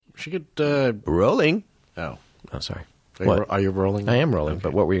She could... Rolling. Oh, sorry. Are you rolling? I am rolling, Okay.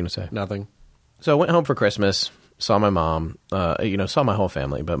 but what were you going to say? Nothing. So I went home for Christmas, saw my mom, saw my whole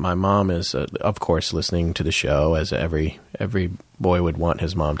family, but my mom is, of course, listening to the show, as every boy would want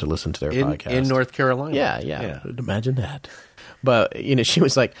his mom to listen to their podcast. In North Carolina. Yeah. Imagine that. But, she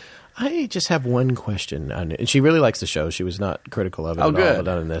was like, I just have one question. And she really likes the show. She was not critical of it at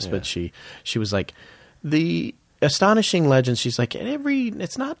all in this, but she was like, the astonishing legends, she's like,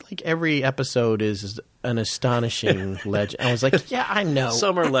 it's not like every episode is an astonishing legend. I was like, yeah, I know.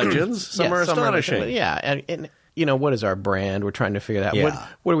 Some are legends, some are astonishing. And what is our brand? We're trying to figure that out. Yeah.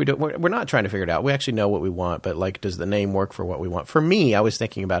 What are we doing? We're not trying to figure it out. We actually know what we want, but like, does the name work for what we want? For me, I was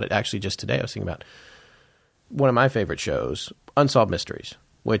thinking about it actually just today. I was thinking about one of my favorite shows, Unsolved Mysteries,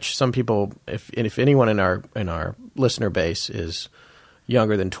 which some people, if anyone in our listener base is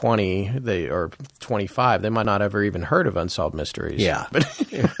younger than 20, or 25, they might not ever even heard of Unsolved Mysteries. Yeah. But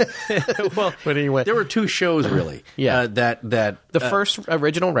but anyway, there were two shows really. Yeah. That the first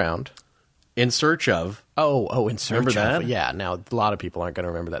original round, In Search of. In Search Remember of. that? Yeah. Now a lot of people aren't going to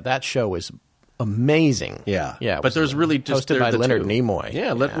remember that. That show is amazing. Yeah. Yeah. But there's really just hosted by the Leonard two. Nimoy.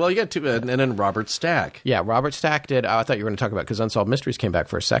 Yeah. Well, you got two, and then Robert Stack. Yeah, Robert Stack did. I thought you were going to talk about, because Unsolved Mysteries came back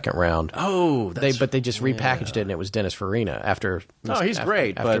for a second round. Oh, but they just repackaged it, and it was Dennis Farina after. He's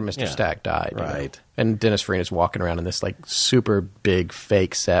great, after but, Mr. Stack died. Right. And Dennis Farina's walking around in this like super big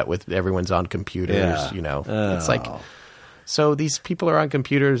fake set with everyone's on computers. Yeah. It's like. So these people are on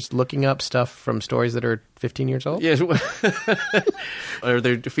computers looking up stuff from stories that are 15 years old? Yeah. Or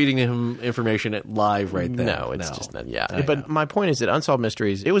they're feeding him information live right then. No, it's just not. Yeah. But my point is that Unsolved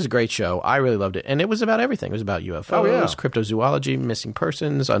Mysteries, it was a great show. I really loved it. And it was about everything. It was about UFOs, cryptozoology, missing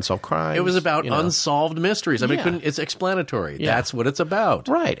persons, unsolved crimes. It was about unsolved mysteries. I mean, it's explanatory. Yeah. That's what it's about.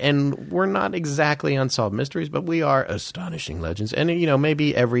 Right. And we're not exactly unsolved mysteries, but we are astonishing legends. And,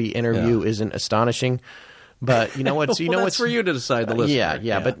 maybe every interview isn't astonishing. But you know what? So that's for you to decide, the listener.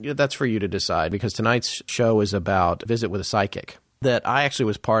 Yeah, but that's for you to decide, because tonight's show is about Visit with a Psychic that I actually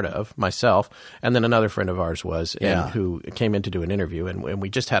was part of myself, and then another friend of ours was, and who came in to do an interview, and we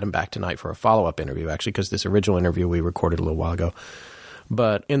just had him back tonight for a follow-up interview, actually, because this original interview we recorded a little while ago.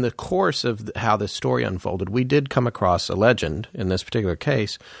 But in the course of how this story unfolded, we did come across a legend in this particular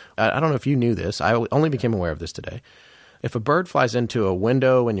case. I don't know if you knew this. I only became aware of this today. If a bird flies into a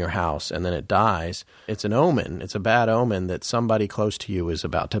window in your house and then it dies, it's an omen. It's a bad omen that somebody close to you is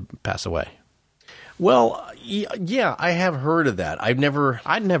about to pass away. Well, yeah, I have heard of that. I'd never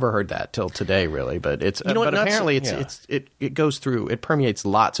heard that till today, really. But apparently it goes through. It permeates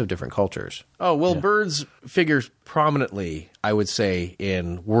lots of different cultures. Oh well, birds figure prominently, I would say,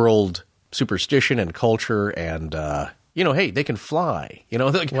 in world superstition and culture and. Hey, they can fly.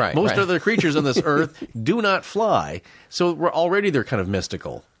 Most other creatures on this earth do not fly. So they're kind of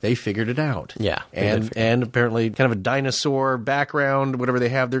mystical. They figured it out. Yeah. And apparently kind of a dinosaur background, whatever they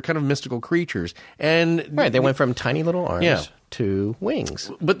have, they're kind of mystical creatures. And they went from tiny little arms to wings.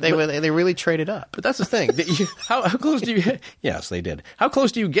 But they really traded up. But that's the thing. How close do you Yes, they did. How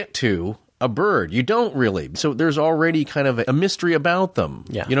close do you get to a bird? You don't really. So there's already kind of a mystery about them.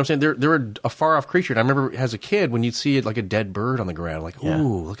 Yeah. You know what I'm saying? They're a far-off creature. And I remember as a kid when you'd see it like a dead bird on the ground, like,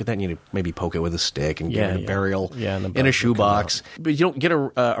 ooh, look at that. And you'd maybe poke it with a stick and give it a burial in a shoebox. But you don't get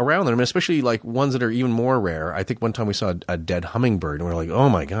around them, especially like ones that are even more rare. I think one time we saw a dead hummingbird and we were like, oh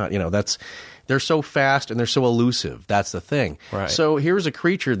my God, they're so fast and they're so elusive. That's the thing. Right. So here's a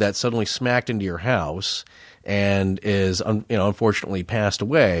creature that suddenly smacked into your house and is, unfortunately passed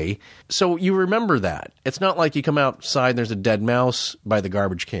away. So you remember that. It's not like you come outside and there's a dead mouse by the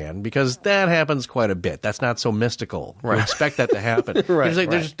garbage can, because that happens quite a bit. That's not so mystical. Right. You expect that to happen.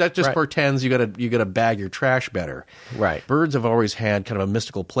 That just pretends you gotta bag your trash better. Right. Birds have always had kind of a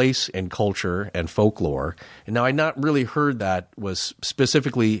mystical place in culture and folklore. And now I'd not really heard that was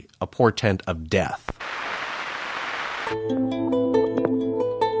specifically a portent of death.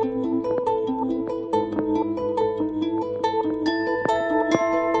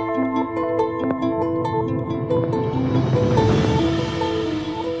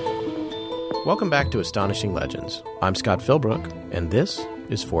 Welcome back to Astonishing Legends. I'm Scott Philbrook, and this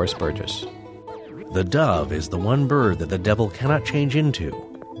is Forrest Burgess. The dove is the one bird that the devil cannot change into.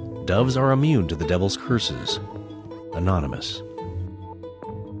 Doves are immune to the devil's curses. Anonymous.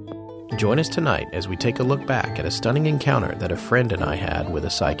 Join us tonight as we take a look back at a stunning encounter that a friend and I had with a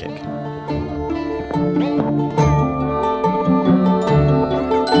psychic.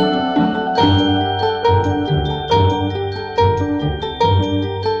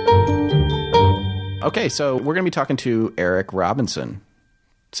 Okay, so we're going to be talking to Eric Robinson.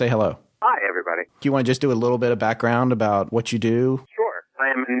 Say hello. Hi, everybody. Do you want to just do a little bit of background about what you do? Sure. My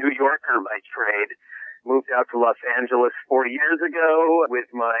I'm a New Yorker by trade. Moved out to Los Angeles 4 years ago with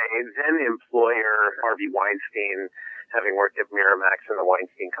my then employer, Harvey Weinstein, having worked at Miramax and the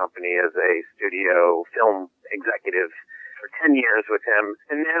Weinstein Company as a studio film executive for 10 years with him.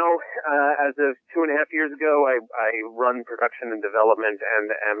 And now, as of 2.5 years ago, I run production and development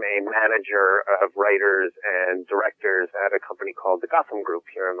and am a manager of writers and directors at a company called the Gotham Group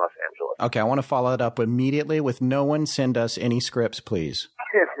here in Los Angeles. Okay, I want to follow it up immediately with no one send us any scripts, please.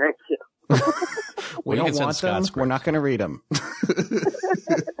 Thank you. We don't want them. We're not going to read them.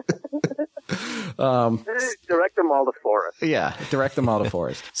 Direct them all to Forrest. Yeah, direct them all to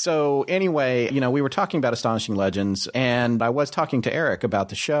Forrest. So anyway, we were talking about Astonishing Legends, and I was talking to Eric about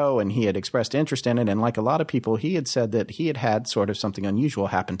the show, and he had expressed interest in it. And like a lot of people, he had said that he had had sort of something unusual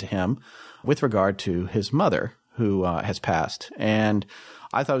happen to him with regard to his mother, who has passed. And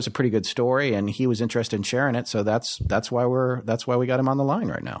I thought it was a pretty good story, and he was interested in sharing it. So that's why we got him on the line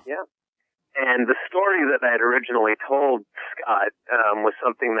right now. Yeah. And the story that I had originally told Scott was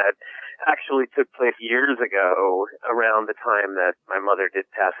something that actually took place years ago around the time that my mother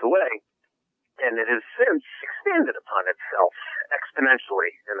did pass away. And it has since expanded upon itself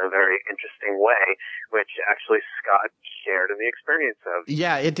exponentially in a very interesting way, which actually Scott shared in the experience of.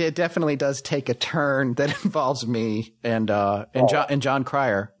 Yeah, it definitely does take a turn that involves me and John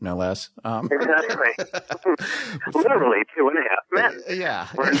Cryer, no less. Exactly. Literally 2.5 men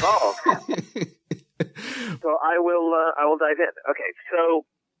were involved. So I will dive in. Okay, so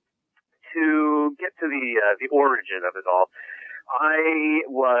to get to the origin of it all, I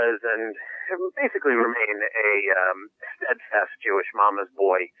was and basically remain a steadfast Jewish mama's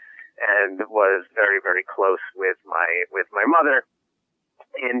boy, and was very, very close with my mother.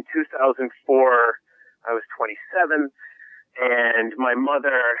 In 2004, I was 27, and my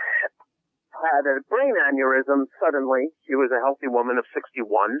mother had a brain aneurysm suddenly. She was a healthy woman of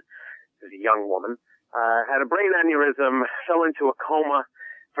 61. She was a young woman. Had a brain aneurysm, fell into a coma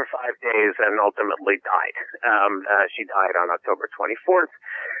for 5 days, and ultimately died. She died on October 24th.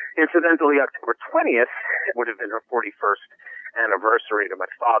 Incidentally, October 20th would have been her 41st anniversary to my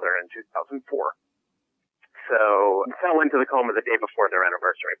father in 2004. So fell into the coma the day before their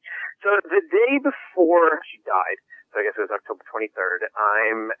anniversary. So the day before she died, so I guess it was October 23rd,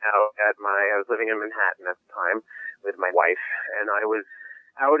 I was living in Manhattan at the time with my wife, and I was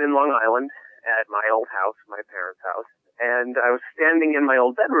out in Long Island at my old house, my parents' house, and I was standing in my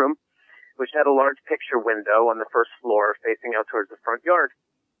old bedroom, which had a large picture window on the first floor facing out towards the front yard,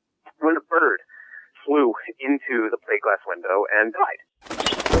 when a bird flew into the plate glass window and died.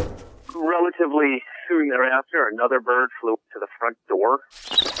 Relatively soon thereafter, another bird flew to the front door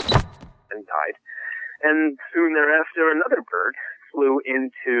and died. And soon thereafter, another bird flew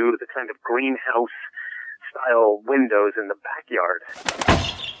into the kind of greenhouse-style windows in the backyard.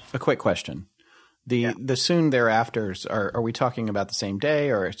 A quick question. The soon thereafters, are we talking about the same day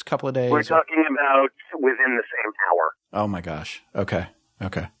or it's a couple of days? We're talking about within the same hour. Oh, my gosh. Okay.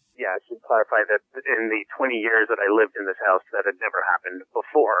 Yeah, I should clarify that in the 20 years that I lived in this house, that had never happened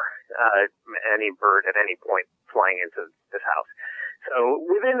before, any bird at any point flying into this house. So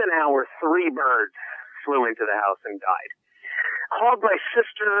within an hour, 3 birds flew into the house and died. Called my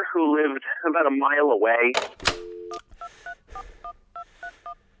sister, who lived about a mile away,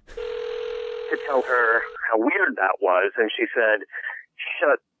 to tell her how weird that was, and she said,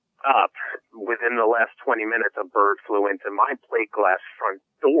 "Shut up. Within the last 20 minutes, a bird flew into my plate glass front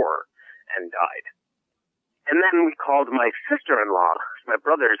door and died." And then we called my sister-in-law, my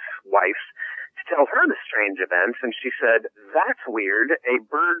brother's wife, to tell her the strange events, and she said, "That's weird. A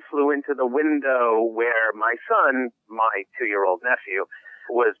bird flew into the window where my son, my 2-year-old nephew,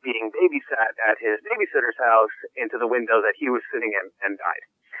 was being babysat at his babysitter's house into the window that he was sitting in and died."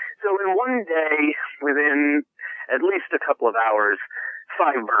 So in one day, within at least a couple of hours,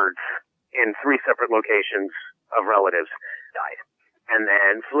 5 birds in 3 separate locations of relatives died. And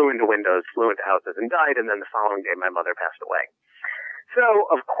then flew into windows, flew into houses and died. And then the following day, my mother passed away. So,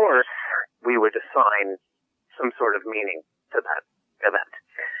 of course, we would assign some sort of meaning to that event.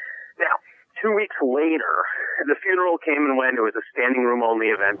 Now, 2 weeks later, the funeral came and went. It was a standing room only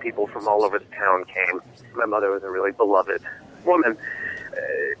event. People from all over the town came. My mother was a really beloved woman.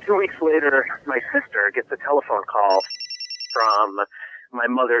 2 weeks later, my sister gets a telephone call from my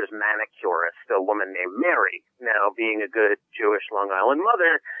mother's manicurist, a woman named Mary. Now, being a good Jewish Long Island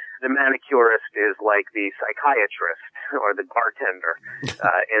mother, the manicurist is like the psychiatrist or the bartender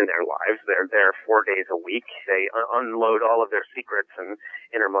in their lives. They're there 4 days a week. They unload all of their secrets and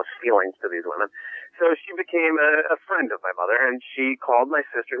innermost feelings to these women. So she became a friend of my mother, and she called my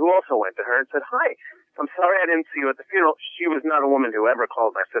sister, who also went to her, and said, "Hi, I'm sorry I didn't see you at the funeral." She was not a woman who ever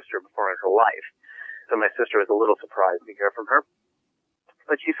called my sister before in her life. So my sister was a little surprised to hear from her.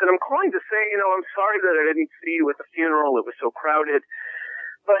 But she said, "I'm calling to say, I'm sorry that I didn't see you at the funeral. It was so crowded.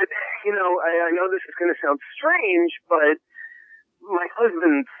 But, I know this is going to sound strange, but my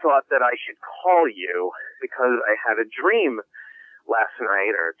husband thought that I should call you because I had a dream last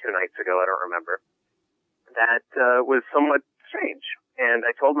night or 2 nights ago, I don't remember, that was somewhat strange. And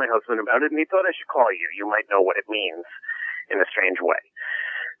I told my husband about it, and he thought I should call you. You might know what it means in a strange way."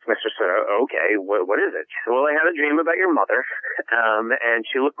 So Mr. said, "Okay, what is it?" She said, "Well, I had a dream about your mother, and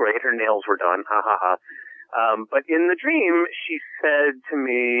she looked great. Her nails were done. Ha, ha, ha. But in the dream, she said to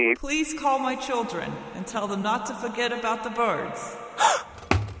me, 'Please call my children and tell them not to forget about the birds.'"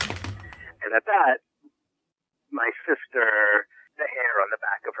 And at that, my sister, the hair on the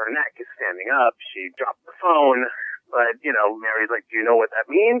back of her neck is standing up. She dropped the phone. But, Mary's like, "Do you know what that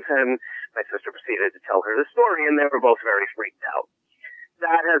means?" And my sister proceeded to tell her the story, and they were both very freaked out.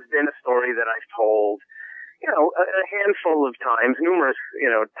 That has been a story that I've told, a handful of times, numerous,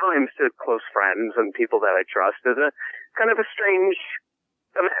 times to close friends and people that I trust as a kind of a strange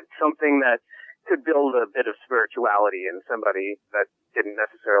event, something that could build a bit of spirituality in somebody that didn't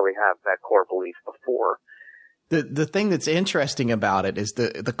necessarily have that core belief before. The thing that's interesting about it is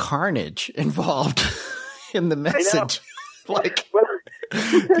the carnage involved in the message. Like,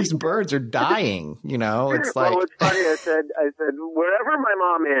 these birds are dying, it's like. Well, it's funny. I said, wherever my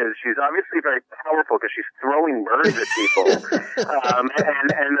mom is, she's obviously very powerful because she's throwing birds at people.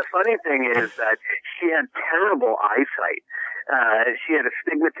 And the funny thing is that she had terrible eyesight. She had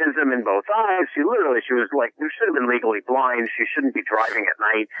astigmatism in both eyes. She was like, she should have been legally blind. She shouldn't be driving at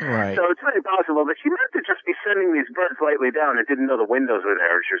night. Right. So it's very possible that she meant to just be sending these birds lightly down and didn't know the windows were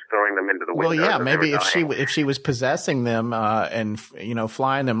there. She was throwing them into the windows. Well, yeah, maybe if she was possessing them and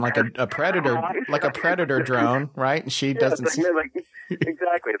flying them like a predator drone, right? And she doesn't.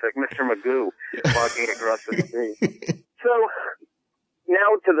 Exactly, it's like Mr. Magoo walking across the street. So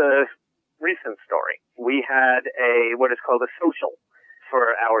now to the recent story. We had what is called a social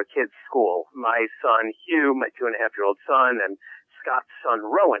for our kids' school. My son Hugh, my 2.5-year-old son, and Scott's son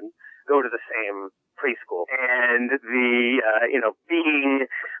Rowan go to the same preschool. And being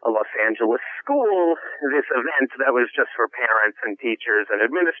a Los Angeles school, this event that was just for parents and teachers and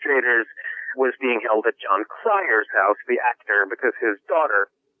administrators was being held at John Cryer's house, the actor, because his daughter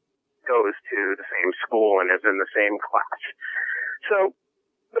goes to the same school and is in the same class. So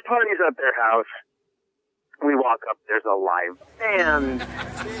the party's at their house. We walk up, there's a live band.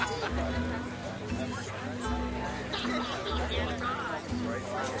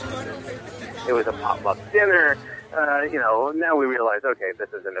 It was a pop-up dinner. Now we realize, okay, this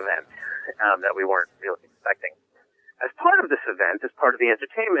is an event that we weren't really expecting. As part of this event, as part of the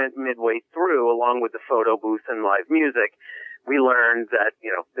entertainment, midway through, along with the photo booth and live music, we learned that,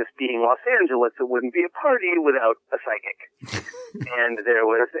 this being Los Angeles, it wouldn't be a party without a psychic. And there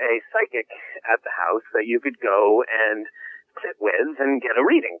was a psychic at the house that you could go and sit with and get a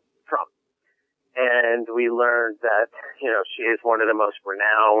reading from. And we learned that, she is one of the most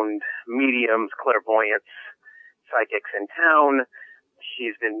renowned mediums, clairvoyants, psychics in town.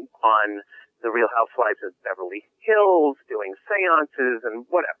 She's been on The Real Housewives of Beverly Hills doing seances and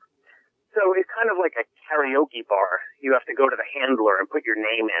whatever. So it's kind of like a karaoke bar. You have to go to the handler and put your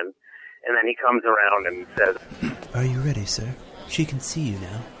name in, and then he comes around and says, "Are you ready, sir? She can see you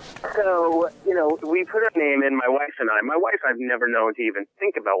now." So, we put her name in, my wife and I. My wife I've never known to even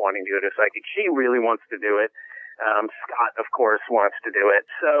think about wanting to go to a psychic. She really wants to do it. Scott, of course, wants to do it.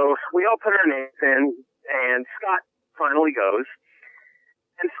 So we all put our names in, and Scott finally goes.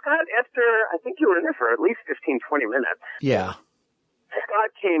 And Scott, after, I think you were in there for at least 15, 20 minutes. Yeah.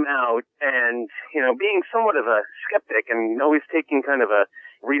 Scott came out and, being somewhat of a skeptic and always taking kind of a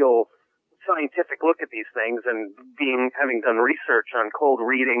real scientific look at these things and having done research on cold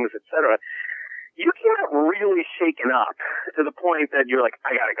readings, etc., you came out really shaken up to the point that you're like,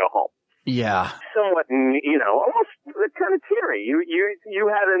 I gotta go home. Yeah. Somewhat, almost kind of teary. You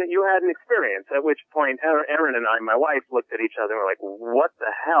had an experience, at which point Erin and I, my wife, looked at each other and were like, what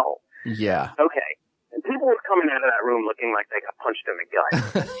the hell? Yeah. Okay. And people were coming out of that room looking like they got punched in the gut.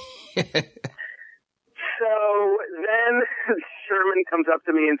 So then Sherman comes up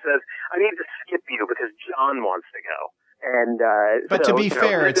to me and says, I need to skip you because John wants to go. And but to be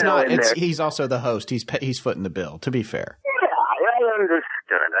fair, it's not. He's also the host. He's footing the bill. To be fair. Yeah, I understand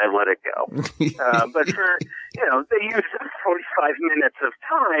done. I let it go. But they used 45 minutes of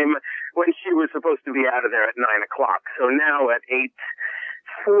time when she was supposed to be out of there at 9 o'clock. So now at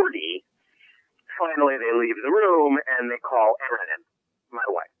 8:40, finally they leave the room and they call Erin in, my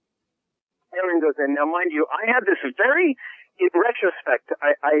wife. Erin goes in. Now, mind you, I had this very, in retrospect,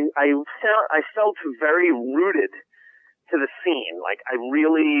 I felt very rooted to the scene. Like, I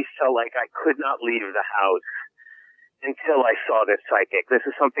really felt like I could not leave the house until I saw this psychic. This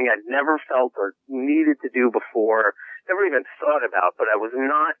is something I'd never felt or needed to do before, never even thought about, but I was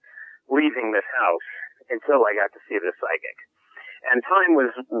not leaving this house until I got to see this psychic. And time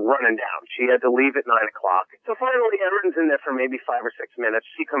was running down. She had to leave at 9 o'clock. So finally, Erin's in there for maybe 5 or 6 minutes.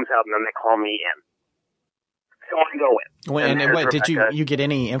 She comes out, and then they call me in. So I go in. And wait, did you get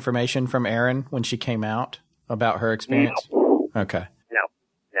any information from Erin when she came out about her experience? No. Okay. No.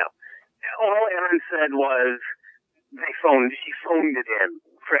 All Erin said was, she phoned it in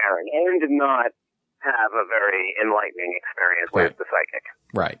for Erin. Erin did not have a very enlightening experience with the psychic.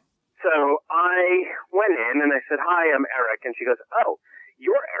 Right. So I went in and I said, "Hi, I'm Eric." And she goes, "Oh,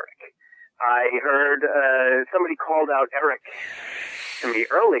 you're Eric. I heard somebody called out Eric to me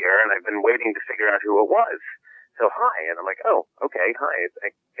earlier, and I've been waiting to figure out who it was. So hi." And I'm like, "Oh, okay, hi.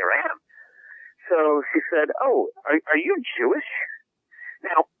 Here I am." So she said, "Oh, are you Jewish?"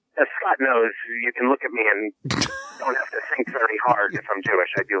 Now, as Scott knows, you can look at me and don't have to think very hard if I'm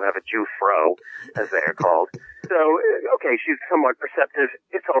Jewish. I do have a Jew fro, as they are called. So, okay, she's somewhat perceptive.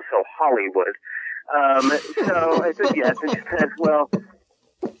 It's also Hollywood. So I said yes, and she said, "Oh,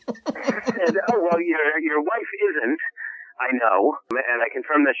 well, your wife isn't. I know." And I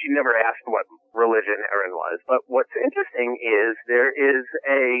confirmed that she never asked what religion Erin was. But what's interesting is there is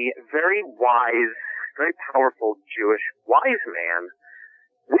a very wise, very powerful Jewish wise man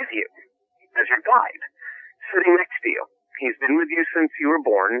with you as your guide, sitting next to you. He's been with you since you were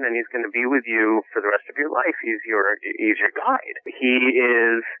born, and he's going to be with you for the rest of your life. He's your guide. He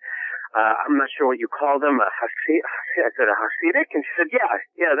is, I'm not sure what you call them, a Hasid. I said, a Hasidic? And she said,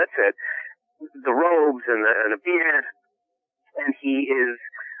 yeah, that's it. The robes and a beard. And he is,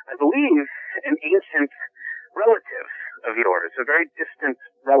 I believe, an ancient relative of yours, a very distant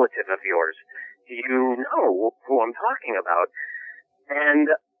relative of yours. Do you know who I'm talking about? And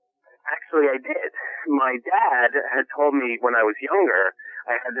actually I did. My dad had told me when I was younger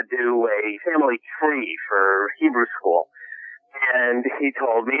I had to do a family tree for Hebrew school. And he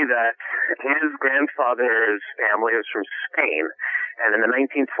told me that his grandfather's family was from Spain. And in the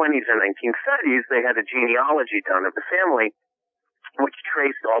 1920s and 1930s, they had a genealogy done of the family, which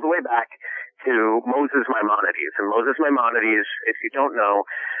traced all the way back to Moses Maimonides. And Moses Maimonides, if you don't know,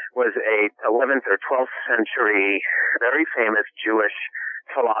 was a 11th or 12th century, very famous Jewish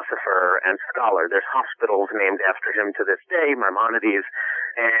philosopher and scholar. There's hospitals named after him to this day, Maimonides,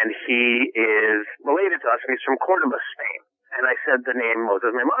 and he is related to us. He's from Cordoba, Spain. And I said the name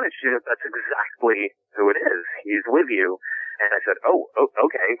Moses Maimonides. She said, "That's exactly who it is. He's with you." And I said, oh,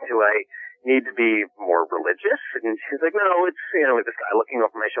 okay. Do I need to be more religious? And she's like, "No, it's, with this guy looking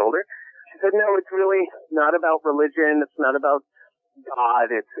over my shoulder." She said, "No, it's really not about religion. It's not about God.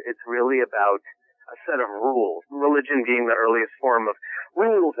 It's really about a set of rules. Religion being the earliest form of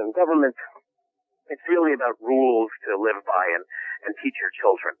rules and government. It's really about rules to live by and teach your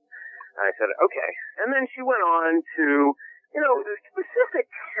children." And I said, "Okay." And then she went on to, specific,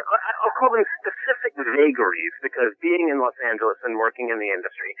 I'll call them specific vagaries, because being in Los Angeles and working in the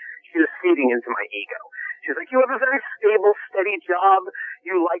industry, she was feeding into my ego. She's like, "You have a very stable, steady job.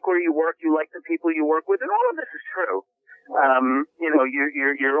 You like where you work. You like the people you work with." And all of this is true.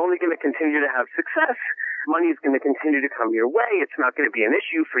 You're only going to continue to have success. Money is going to continue to come your way. It's not going to be an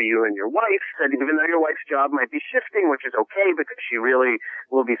issue for you and your wife. And even though your wife's job might be shifting, which is okay because she really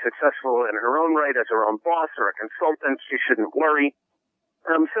will be successful in her own right as her own boss or a consultant, she shouldn't worry.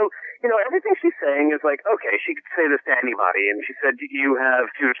 Everything she's saying is like, okay, she could say this to anybody. And she said, "You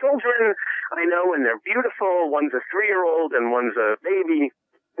have 2 children, I know, and they're beautiful. One's a 3-year-old and one's a baby."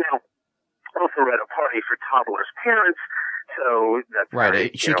 Now, also at a party for toddlers' parents, so that's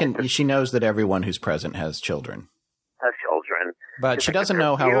right. She knows that everyone who's present has children. But she doesn't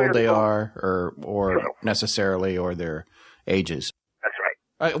know how old they are, or necessarily, or their ages. That's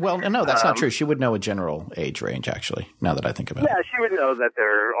right. No, that's not true. She would know a general age range, actually, now that I think about it. Yeah, she would know that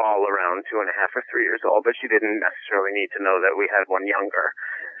they're all around 2.5 or 3 years old, but she didn't necessarily need to know that we had one younger.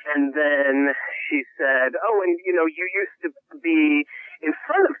 And then she said, "Oh, and you used to be in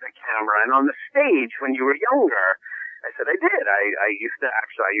front of the camera and on the stage when you were younger." I said, "I did. I used to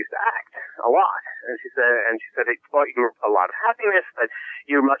act a lot." And she said, "It brought you a lot of happiness, but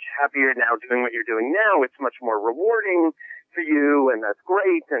you're much happier now doing what you're doing now. It's much more rewarding for you, and that's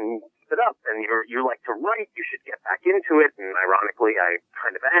great, and keep it up, and you like to write, you should get back into it, and ironically, I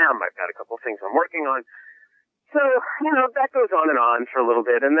kind of am. I've got a couple of things I'm working on. So, that goes on for a little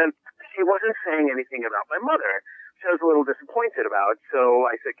bit, and then she wasn't saying anything about my mother, which I was a little disappointed about, so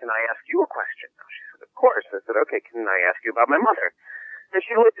I said, can I ask you a question? She said, of course. I said, okay, can I ask you about my mother? And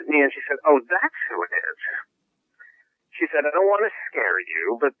she looked at me and she said, oh, that's who it is. She said, I don't want to scare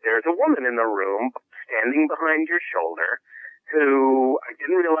you, but there's a woman in the room standing behind your shoulder who I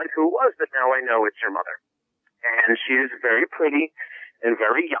didn't realize who it was, but now I know it's your mother. And she is very pretty and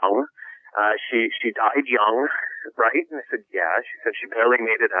very young. She died young, right? And I said, yeah. She said she barely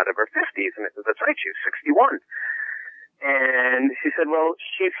made it out of her 50s. And I said, that's right, she was 61. And she said, well,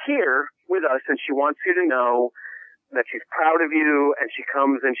 she's here with us and she wants you to know that she's proud of you, and she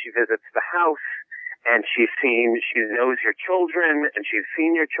comes and she visits the house, and she knows your children, and she's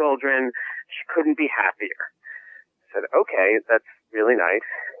seen your children. She couldn't be happier. I said, okay, that's really nice.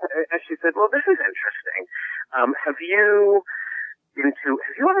 And she said, well, this is interesting. Have you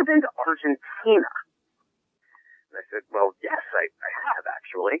ever been to Argentina? And I said, well, yes, I have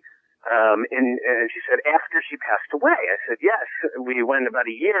actually. And she said, after she passed away. I said, yes. We went about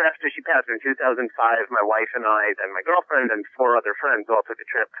a year after she passed. In 2005, my wife and I, and my girlfriend, and 4 other friends all took a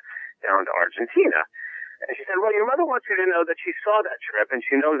trip down to Argentina. And she said, well, your mother wants you to know that she saw that trip, and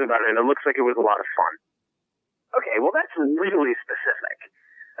she knows about it, and it looks like it was a lot of fun. Okay, well, that's really specific.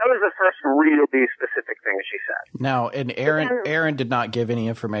 That was the first really specific thing she said. Now, and Aaron did not give any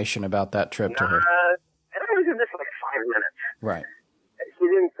information about that trip to her. Aaron was in this for like 5 minutes. Right. She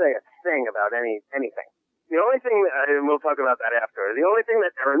didn't say a thing about anything. The only thing, and we'll talk about that after, the only thing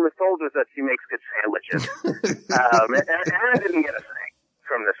that Erin was told was that she makes good sandwiches. Erin didn't get a thing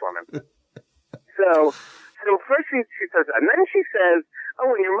from this woman. So first she says that, and then she says,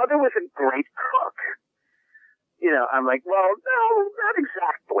 oh, and your mother was a great cook. I'm like, well, no, not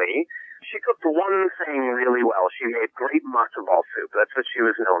exactly. She cooked one thing really well. She made great matzo ball soup. That's what she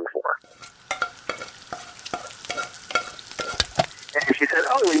was known for. And she said,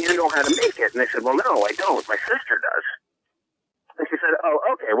 oh, and you know how to make it. And I said, well, no, I don't. My sister does. And she said, oh,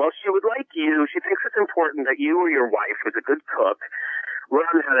 okay, well, she would like you. She thinks it's important that you or your wife, who's a good cook,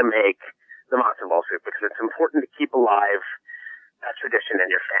 learn how to make the matzo ball soup because it's important to keep alive that tradition in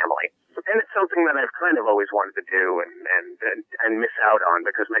your family. And it's something that I've kind of always wanted to do and miss out on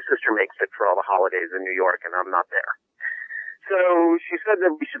because my sister makes it for all the holidays in New York and I'm not there. So she said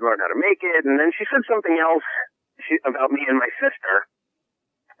that we should learn how to make it. And then she said something else about me and my sister.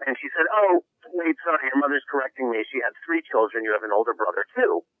 And she said, oh, wait, sorry, your mother's correcting me. She had 3 children. You have an older brother,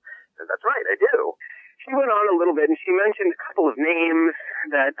 too. I said, that's right, I do. She went on a little bit, and she mentioned a couple of names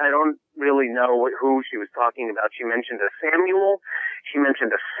that I don't really know who she was talking about. She mentioned a Samuel. She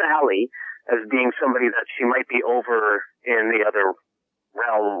mentioned a Sally as being somebody that she might be over in the other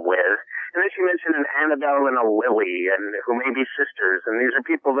realm with. And then she mentioned an Annabelle and a Lily, and who may be sisters. And these are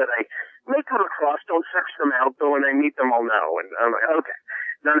people that I may come across. Don't search them out, but when I meet them, I'll know. And I'm like, okay.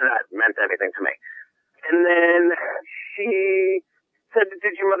 None of that meant anything to me. And then she said,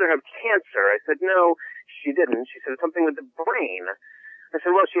 did your mother have cancer? I said, no, she didn't. She said something with the brain. I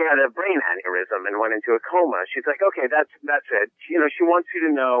said, well, she had a brain aneurysm and went into a coma. She's like, okay, that's it. She wants you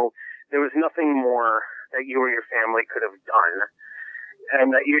to know there was nothing more that you or your family could have done,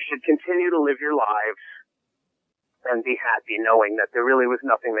 and that you should continue to live your lives and be happy knowing that there really was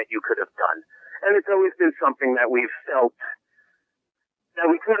nothing that you could have done. And it's always been something that we've felt that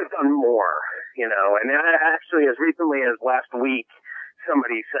we could have done more, and actually as recently as last week,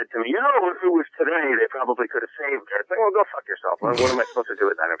 somebody said to me, if it was today, they probably could have saved her. It's like, well, go fuck yourself. What am I supposed to do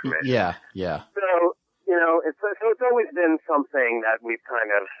with that information? Yeah. So, it's always been something that we've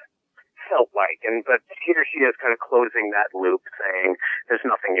kind of felt like, but here she is kind of closing that loop saying there's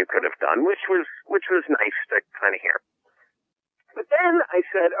nothing you could have done, which was nice to kind of hear. But then I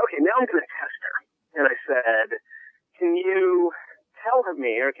said, okay, now I'm going to test her. And I said, can you tell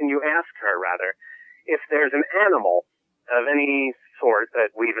me, or can you ask her rather, if there's an animal of any sort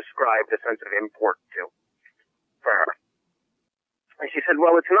that we've ascribed a sense of import to for her? And she said,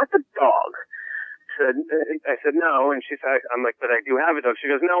 well, it's not the dog. I said, no. And she said, I'm like, but I do have a dog. She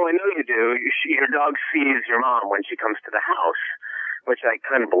goes, no, I know you do. Your dog sees your mom when she comes to the house, which I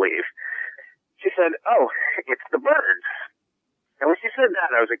kind of believe. She said, oh, it's the birds. And when she said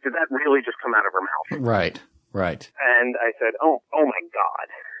that, I was like, did that really just come out of her mouth? Right. And I said, oh my God.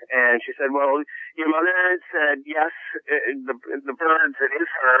 And she said, well, your mother said, yes, the birds, it is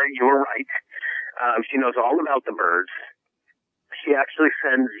her. You were right. She knows all about the birds. She actually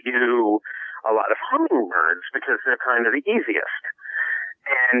sends you a lot of hummingbirds because they're kind of the easiest.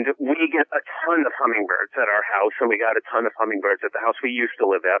 And we get a ton of hummingbirds at our house, and we got a ton of hummingbirds at the house we used to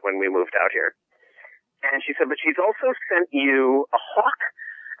live at when we moved out here. And she said, but she's also sent you a hawk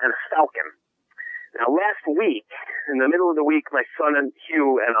and a falcon. Now, last week, in the middle of the week, my son and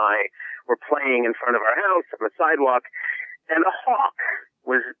Hugh and I were playing in front of our house on the sidewalk, and a hawk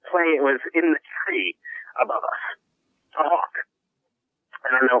was in the tree above us. A hawk.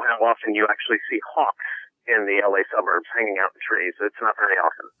 I don't know how often you actually see hawks in the LA suburbs hanging out in trees. It's not very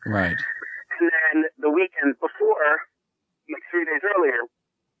often. Right. And then the weekend before, like 3 days earlier,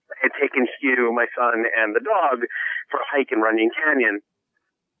 I had taken Hugh, my son, and the dog for a hike in Runyon Canyon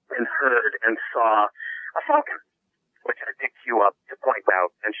and heard and saw a falcon, which I picked Hugh up to point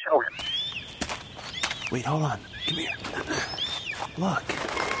out and show him. Wait, hold on. Come here. Look.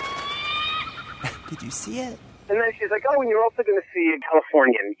 Did you see it? And then she's like, oh, and you're also going to see a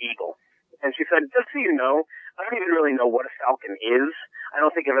Californian eagle. And she said, just so you know, I don't even really know what a falcon is. I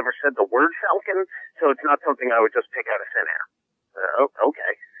don't think I've ever said the word falcon, so it's not something I would just pick out of thin air.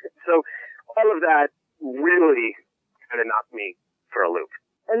 Okay. So all of that really kind of knocked me for a loop.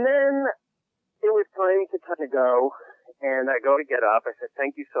 And then it was time to kind of go, and I go to get up. I said,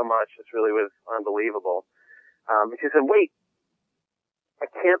 thank you so much. This really was unbelievable. And she said, wait, I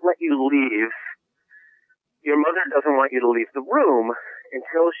can't let you leave. Your mother doesn't want you to leave the room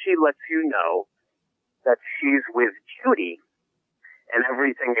until she lets you know that she's with Judy and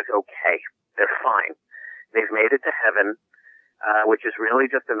everything is okay. They're fine. They've made it to heaven, which is really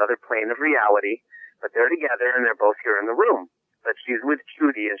just another plane of reality, but they're together and they're both here in the room. But she's with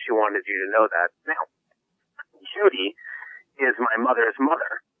Judy and she wanted you to know that. Now, Judy is my mother's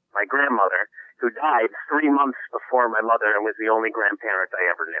mother, my grandmother, who died 3 months before my mother and was the only grandparent I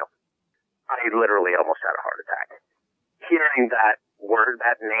ever knew. I literally almost had a heart attack. Hearing that word,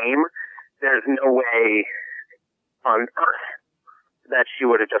 that name, there's no way on earth that she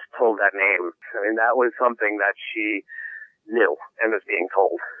would have just told that name. I mean, that was something that she knew and was being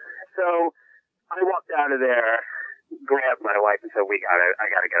told. So I walked out of there, grabbed my wife and said, I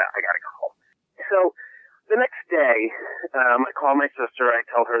gotta get out. I gotta go home. So the next day, I call my sister. I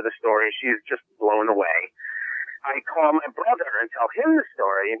tell her the story. She's just blown away. I call my brother and tell him the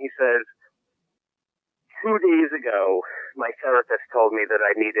story, and he says, 2 days ago, my therapist told me that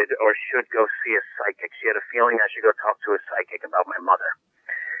I needed or should go see a psychic. She had a feeling I should go talk to a psychic about my mother.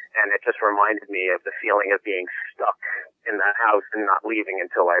 And it just reminded me of the feeling of being stuck in that house and not leaving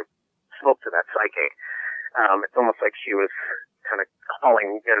until I spoke to that psychic. It's almost like she was kind of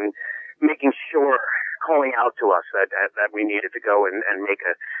calling and making sure, calling out to us that we needed to go and make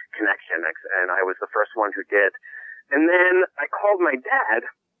a connection. And I was the first one who did. And then I called my dad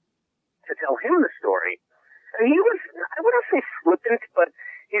to tell him the story. And he was, I wouldn't say flippant, but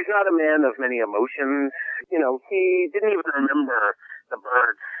he's not a man of many emotions. You know, he didn't even remember the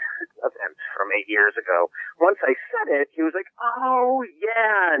birds event from 8 years ago. Once I said it, he was like, oh,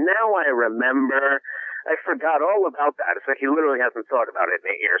 yeah, now I remember. I forgot all about that. It's like he literally hasn't thought about it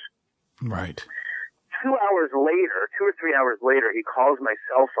in 8 years. Right. 2 hours later, 2 or 3 hours later, he calls my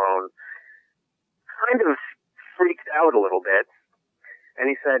cell phone, kind of freaked out a little bit. And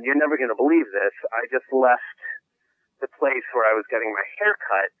he said, you're never going to believe this. I just left the place where I was getting my hair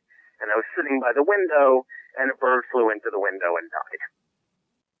cut, and I was sitting by the window, and a bird flew into the window and died.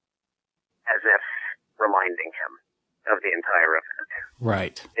 As if reminding him of the entire event.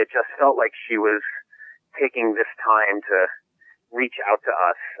 Right. It just felt like she was taking this time to reach out to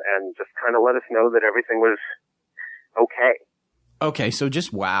us and just kind of let us know that everything was okay. Okay, so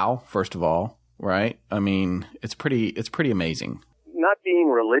just wow, first of all, right? I mean, it's pretty amazing. Not being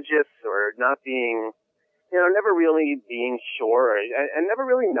religious or not being, never really being sure and never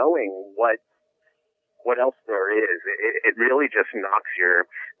really knowing what else there is. It really just knocks your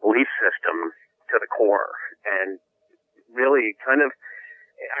belief system to the core. And really kind of,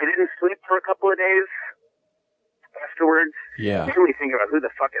 I didn't sleep for a couple of days afterwards. Yeah. Made me think about who the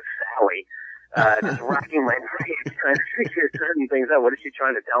fuck is Sally. Just racking my brain trying to figure certain things out. What is she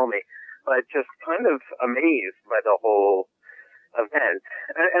trying to tell me? But just kind of amazed by the whole event.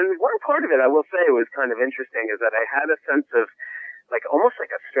 And one part of it, I will say, was kind of interesting is that I had a sense of almost like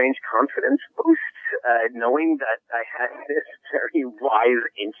a strange confidence boost, knowing that I had this very wise,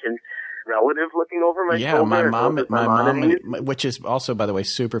 ancient relative looking over my shoulder. Yeah, my mom, which is also, by the way,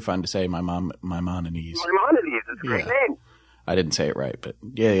 super fun to say, Maimonides. Maimonides, it's a great name. I didn't say it right, but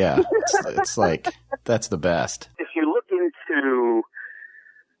yeah. It's like, that's the best. If you look into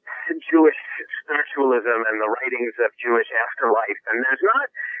Jewish spiritualism and the writings of Jewish afterlife, and there's not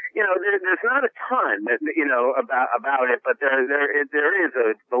there's not a ton, about it, but there is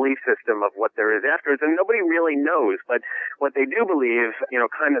a belief system of what there is afterwards, and nobody really knows. But what they do believe,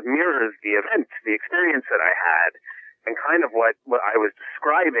 kind of mirrors the event, the experience that I had, and kind of what I was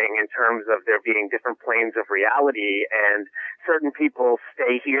describing in terms of there being different planes of reality, and certain people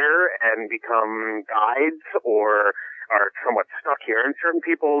stay here and become guides or are somewhat stuck here, and certain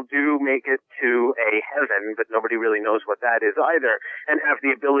people do make it to a heaven, but nobody really knows what that is either, and have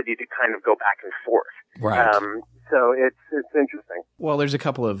the ability to kind of go back and forth. Right. So it's interesting. Well, there's a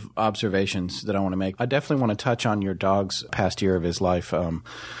couple of observations that I want to make. I definitely want to touch on your dog's past year of his life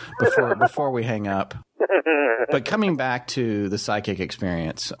before we hang up. But coming back to the psychic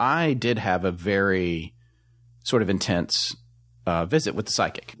experience, I did have a very sort of intense visit with the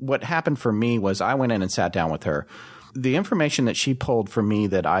psychic. What happened for me was I went in and sat down with her. The information that she pulled for me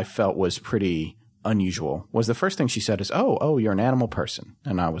that I felt was pretty unusual was the first thing she said is, oh, you're an animal person.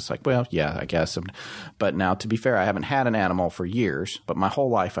 And I was like, well, yeah, I guess. But now, to be fair, I haven't had an animal for years, but my whole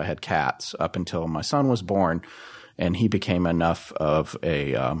life I had cats up until my son was born, and he became enough of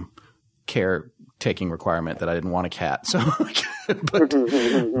a caretaking requirement that I didn't want a cat. So, but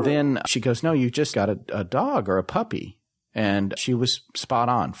then she goes, no, you just got a dog or a puppy. And she was spot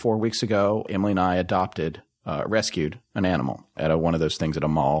on. 4 weeks ago, Emily and I rescued an animal at one of those things at a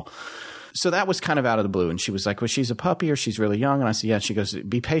mall. So that was kind of out of the blue. And she was like, well, she's a puppy or she's really young. And I said, yeah. She goes,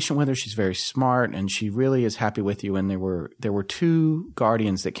 be patient with her. She's very smart and she really is happy with you. And there were two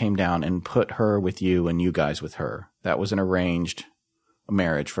guardians that came down and put her with you and you guys with her. That was an arranged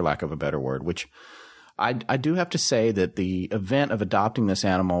marriage, for lack of a better word, which I do have to say that the event of adopting this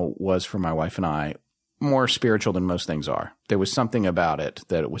animal was, for my wife and I, more spiritual than most things are. There was something about it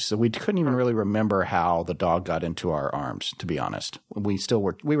that it was, so we couldn't even really remember how the dog got into our arms, to be honest. We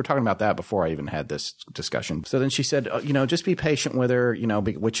were talking about that before I even had this discussion. So then she said, just be patient with her,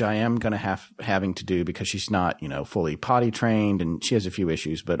 which I am going to having to do because she's not, fully potty trained and she has a few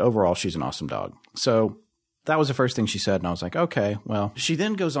issues, but overall she's an awesome dog. So that was the first thing she said. And I was like, okay, well, she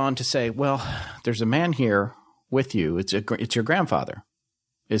then goes on to say, well, there's a man here with you. It's your grandfather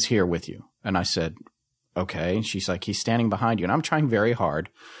is here with you. And I said, okay. And she's like, he's standing behind you. And I'm trying very hard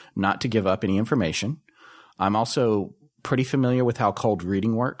not to give up any information. I'm also pretty familiar with how cold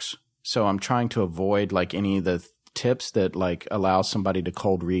reading works. So I'm trying to avoid any of the tips that allow somebody to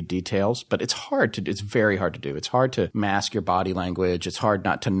cold read details, but it's very hard to do. It's hard to mask your body language. It's hard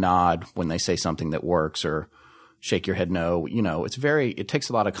not to nod when they say something that works or shake your head no. It takes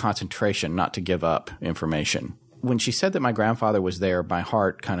a lot of concentration not to give up information. When she said that my grandfather was there, my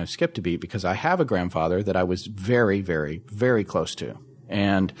heart kind of skipped a beat because I have a grandfather that I was very, very, very close to.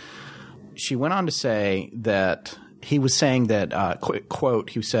 And she went on to say that he was saying that, quote,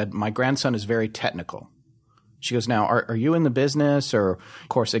 he said, my grandson is very technical. She goes, now, are you in the business? Or, of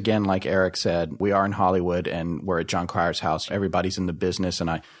course, again, like Eric said, we are in Hollywood and we're at John Cryer's house. Everybody's in the business. And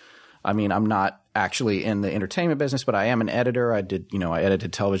I mean, I'm not actually in the entertainment business, but I am an editor. I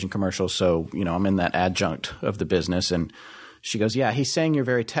edited television commercials. So, I'm in that adjunct of the business. And she goes, yeah, he's saying you're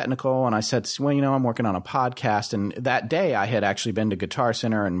very technical. And I said, well, I'm working on a podcast. And that day I had actually been to Guitar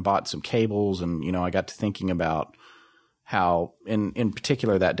Center and bought some cables. And, I got to thinking about how in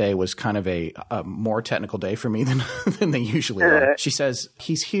particular that day was kind of a more technical day for me than they usually are. She says,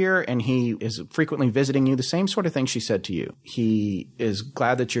 he's here and he is frequently visiting you. The same sort of thing she said to you. He is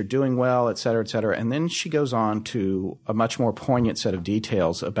glad that you're doing well, et cetera, et cetera. And then she goes on to a much more poignant set of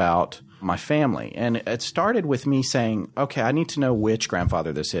details about my family. And it started with me saying, okay, I need to know which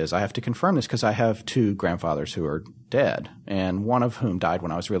grandfather this is. I have to confirm this because I have two grandfathers who are dead, and one of whom died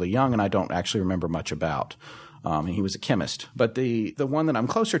when I was really young and I don't actually remember much about. And he was a chemist. But the one that I'm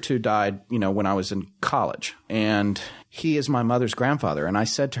closer to died, when I was in college. And he is my mother's grandfather. And I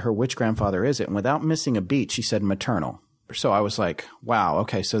said to her, which grandfather is it? And without missing a beat, she said maternal. So I was like, wow,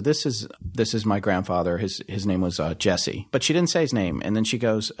 okay, so this is my grandfather. His name was Jesse. But she didn't say his name. And then she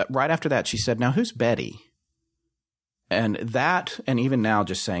goes, right after that, she said, now who's Betty? And even now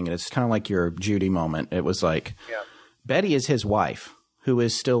just saying it, it's kind of like your Judy moment. It was like, yeah. Betty is his wife, who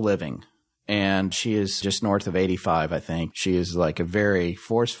is still living. And she is just north of 85, I think. She is a very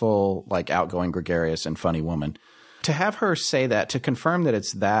forceful, outgoing, gregarious, and funny woman. To have her say that, to confirm that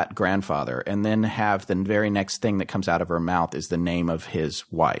it's that grandfather, and then have the very next thing that comes out of her mouth is the name of his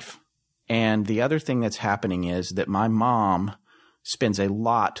wife. And the other thing that's happening is that my mom spends a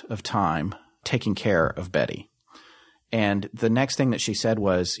lot of time taking care of Betty. And the next thing that she said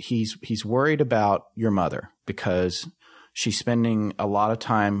was, he's worried about your mother because she's spending a lot of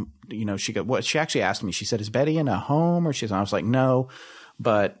time, she actually asked me, she said, is Betty in a home? I was like, no,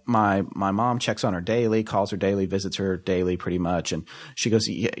 But my mom checks on her daily, calls her daily, visits her daily pretty much. And she goes,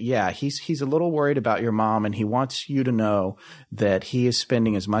 yeah, he's a little worried about your mom, and he wants you to know that he is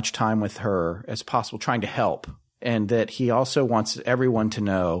spending as much time with her as possible trying to help. And that he also wants everyone to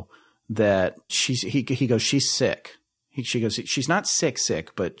know that he goes, she's sick. She goes, she's not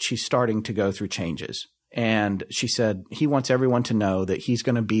sick, but she's starting to go through changes. And she said, he wants everyone to know that he's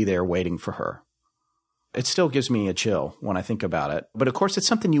going to be there waiting for her. It still gives me a chill when I think about it. But of course, it's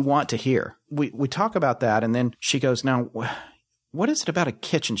something you want to hear. We talk about that. And then she goes, now, what is it about a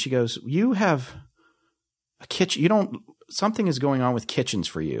kitchen? She goes, you have a kitchen. Something is going on with kitchens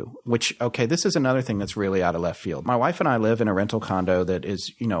for you, which, okay, this is another thing that's really out of left field. My wife and I live in a rental condo that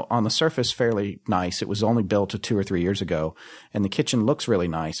is, on the surface fairly nice. It was only built 2 or 3 years ago, and the kitchen looks really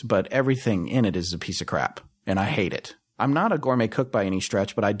nice, but everything in it is a piece of crap, and I hate it. I'm not a gourmet cook by any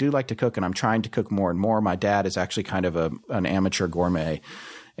stretch, but I do like to cook, and I'm trying to cook more and more. My dad is actually kind of an amateur gourmet,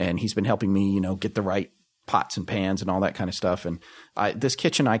 and he's been helping me, get the right pots and pans and all that kind of stuff. And this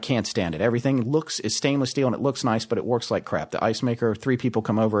kitchen, I can't stand it. Everything is stainless steel, and it looks nice, but it works like crap. The ice maker, 3 people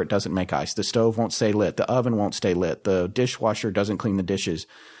come over, it doesn't make ice. The stove won't stay lit. The oven won't stay lit. The dishwasher doesn't clean the dishes.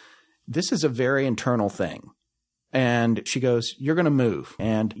 This is a very internal thing. And she goes, you're going to move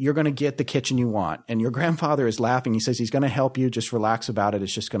and you're going to get the kitchen you want. And your grandfather is laughing. He says he's going to help you. Just relax about it.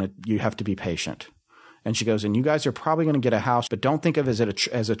 It's just you have to be patient. And she goes, and you guys are probably going to get a house, but don't think of it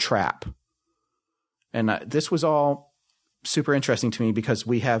as a trap. And this was all super interesting to me because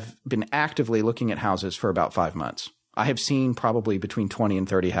we have been actively looking at houses for about 5 months. I have seen probably between 20 and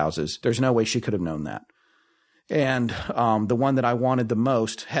 30 houses. There's no way she could have known that. And the one that I wanted the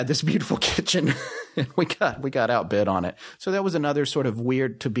most had this beautiful kitchen. And we got outbid on it. So that was another sort of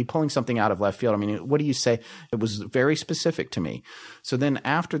weird to be pulling something out of left field. I mean, what do you say? It was very specific to me. So then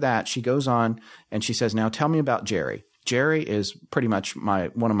after that, she goes on and she says, now tell me about Jerry. Jerry is pretty much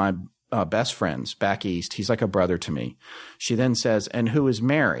one of my best friends back east. He's like a brother to me. She then says, and who is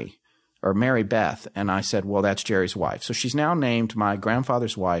Mary? Or Mary Beth. And I said, well, that's Jerry's wife. So she's now named my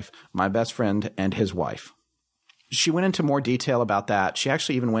grandfather's wife, my best friend, and his wife. She went into more detail about that. She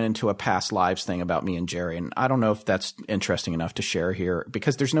actually even went into a past lives thing about me and Jerry. And I don't know if that's interesting enough to share here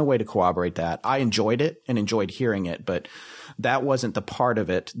because there's no way to corroborate that. I enjoyed it and enjoyed hearing it, but that wasn't the part of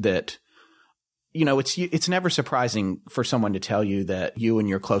it that, it's never surprising for someone to tell you that you and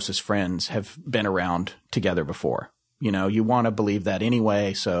your closest friends have been around together before. You want to believe that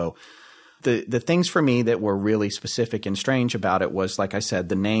anyway. So the things for me that were really specific and strange about it was, like I said,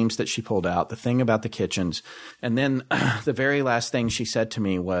 the names that she pulled out, the thing about the kitchens. And then the very last thing she said to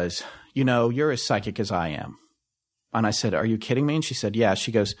me was, you're as psychic as I am. And I said, are you kidding me? And she said, yeah.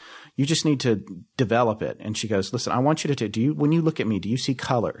 She goes, you just need to develop it. And she goes, listen, I want you to when you look at me, do you see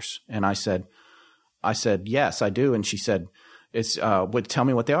colors? And I said, yes, I do. And she said, tell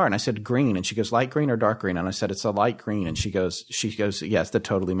me what they are. And I said, green. And she goes, light green or dark green? And I said, it's a light green. And she goes, yes, that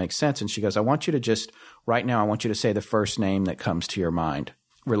totally makes sense. And she goes, I want you to right now, I want you to say the first name that comes to your mind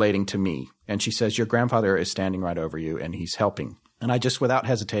relating to me. And she says, your grandfather is standing right over you and he's helping. And I just, without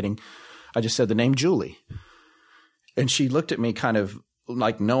hesitating, I just said the name Julie. And she looked at me kind of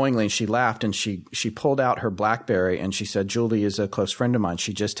like knowingly, she laughed and she pulled out her BlackBerry and she said, Julie is a close friend of mine.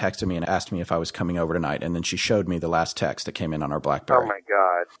 She just texted me and asked me if I was coming over tonight. And then she showed me the last text that came in on our BlackBerry. Oh my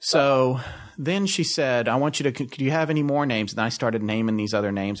God. So then she said, I want you to, could you have any more names? And I started naming these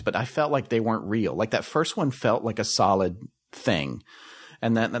other names, but I felt like they weren't real. Like that first one felt like a solid thing.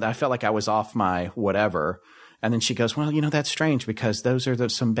 And then I felt like I was off my whatever. And then she goes, well, that's strange because those are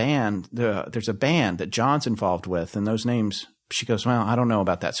there's a band that John's involved with and those names. She goes, well, I don't know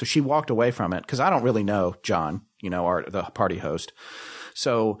about that. So she walked away from it because I don't really know John, the party host.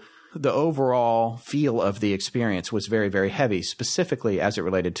 So the overall feel of the experience was very, very heavy, specifically as it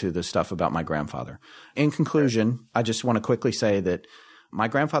related to the stuff about my grandfather. In conclusion, I just want to quickly say that my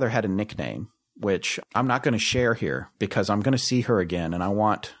grandfather had a nickname, which I'm not going to share here because I'm going to see her again. And I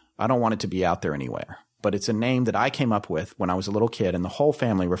don't want it to be out there anywhere. But it's a name that I came up with when I was a little kid, and the whole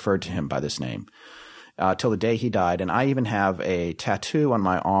family referred to him by this name. Till the day he died. And I even have a tattoo on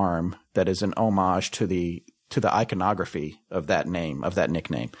my arm that is an homage to the iconography of that name, of that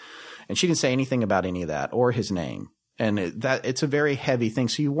nickname. And she didn't say anything about any of that or his name. And it's a very heavy thing.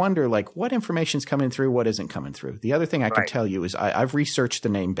 So you wonder, like, what information's coming through, what isn't coming through. The other thing I can tell you is I've researched the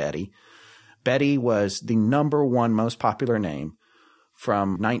name Betty. Betty was the number one most popular name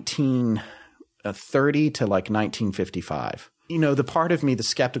from 1930 to like 1955. the part of me, the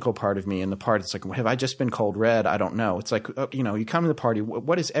skeptical part of me, and the part that's like, have I just been cold read? I don't know. It's like, you come to the party.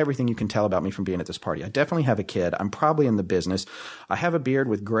 What is everything you can tell about me from being at this party? I definitely have a kid. I'm probably in the business. I have a beard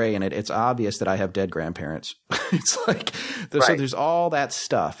with gray in it. It's obvious that I have dead grandparents. It's like, so there's all that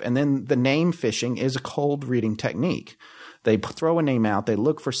stuff. And then the name fishing is a cold reading technique. They throw a name out. They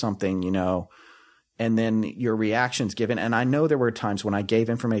look for something, and then your reaction's given. And I know there were times when I gave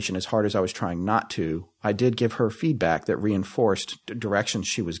information as hard as I was trying not to. I did give her feedback that reinforced directions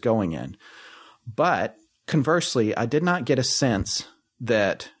she was going in. But conversely, I did not get a sense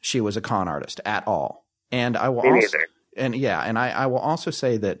that she was a con artist at all. And I will I will also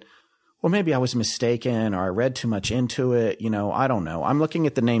say that, well, maybe I was mistaken or I read too much into it. I don't know. I'm looking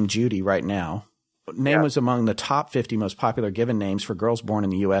at the name Judy right now. Name was among the top 50 most popular given names for girls born in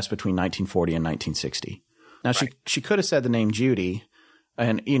the U.S. between 1940 and 1960. Now, she could have said the name Judy,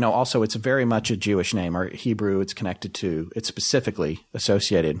 and, also it's very much a Jewish name, or Hebrew. It's specifically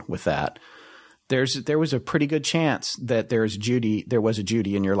associated with that. There was a pretty good chance that there was a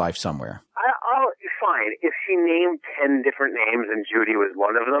Judy in your life somewhere. Fine. If she named 10 different names and Judy was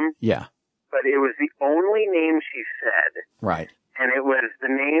one of them. Yeah. But it was the only name she said. Right. And it was the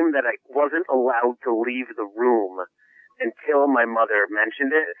name that I wasn't allowed to leave the room until my mother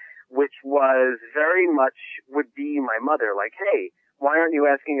mentioned it, which was very much would be my mother. Like, hey, why aren't you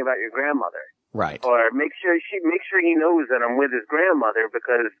asking about your grandmother? Right. Or make sure he knows that I'm with his grandmother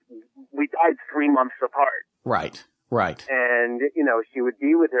because we died 3 months apart. Right. And, she would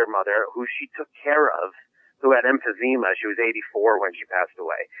be with her mother, who she took care of, who had emphysema. She was 84 when she passed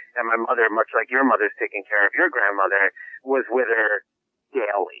away. And my mother, much like your mother's taking care of your grandmother, was with her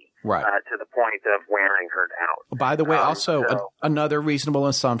daily. Right. To the point of wearing her out. By the way, another reasonable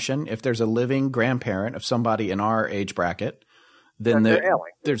assumption, if there's a living grandparent of somebody in our age bracket, then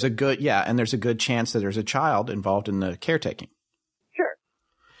there's a good chance that there's a child involved in the caretaking. Sure.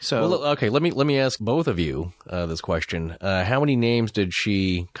 So, okay, let me ask both of you this question. How many names did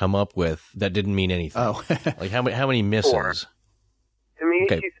she come up with that didn't mean anything? Oh. Like how many misses? 4. To me,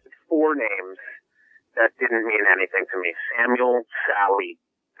 she said 4 names that didn't mean anything to me. Samuel, Sally,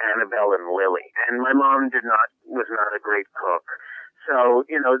 Annabelle, and Lily. And my mom was not a great cook. So,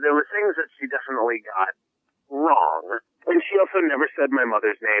 there were things that she definitely got wrong. And she also never said my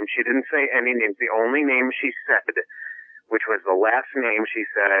mother's name. She didn't say any names. The only name she said, which was the last name she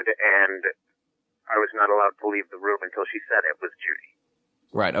said, and I was not allowed to leave the room until she said it, was Judy.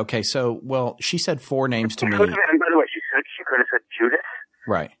 Right. Okay. So, she said 4 names to me. And by the way, she could have said Judith.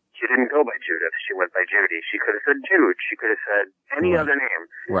 Right. She didn't go by Judith. She went by Judy. She could have said Jude. She could have said any other name.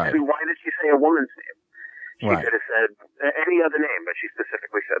 Right. I mean, why did she say a woman's name? She could have said any other name, but she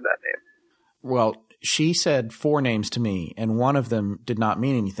specifically said that name. Well, she said 4 names to me, and one of them did not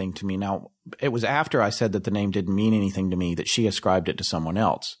mean anything to me. Now, it was after I said that the name didn't mean anything to me that she ascribed it to someone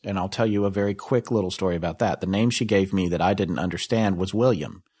else. And I'll tell you a very quick little story about that. The name she gave me that I didn't understand was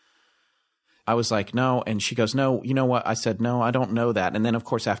William. I was like, no. And she goes, no, you know what? I said, no, I don't know that. And then, of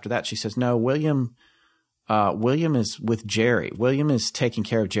course, after that, she says, no, William is with Jerry. William is taking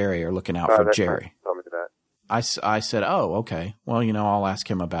care of Jerry or looking out for Jerry. Tell me that. I said, oh, okay. Well, I'll ask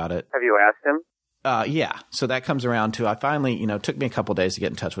him about it. Have you asked him? Yeah. So that comes around to, I finally, it took me a couple of days to get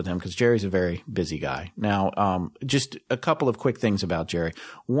in touch with him because Jerry's a very busy guy. Now, just a couple of quick things about Jerry.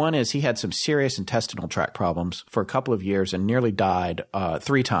 One is he had some serious intestinal tract problems for a couple of years and nearly died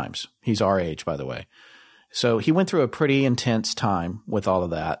 3 times. He's our age, by the way. So he went through a pretty intense time with all of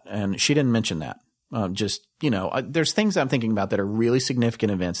that. And she didn't mention that. There's things I'm thinking about that are really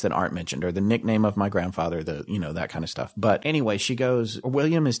significant events that aren't mentioned, or the nickname of my grandfather, that kind of stuff. But anyway, she goes,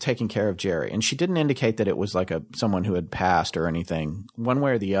 William is taking care of Jerry. And she didn't indicate that it was like someone who had passed or anything, one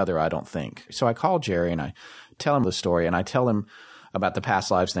way or the other, I don't think. So I call Jerry and I tell him the story, and I tell him about the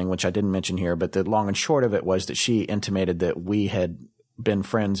past lives thing, which I didn't mention here. But the long and short of it was that she intimated that we had been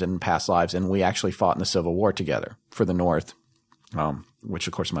friends in past lives, and we actually fought in the Civil War together for the North, which,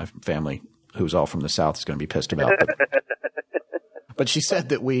 of course, my family, who's all from the South, is going to be pissed about. But she said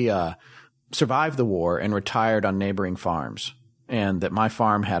that we survived the war and retired on neighboring farms, and that my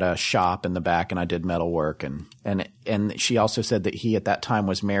farm had a shop in the back and I did metal work. And she also said that he at that time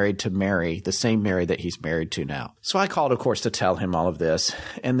was married to Mary, the same Mary that he's married to now. So I called, of course, to tell him all of this.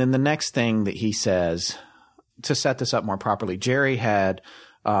 And then the next thing that he says, to set this up more properly, Jerry had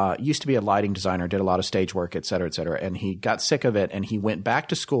used to be a lighting designer, did a lot of stage work, et cetera, and he got sick of it, and he went back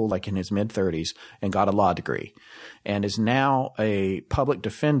to school like in his mid-30s and got a law degree and is now a public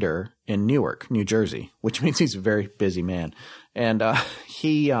defender in Newark, New Jersey, which means he's a very busy man. And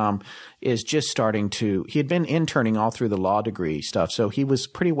he is just starting to – he had been interning all through the law degree stuff, so he was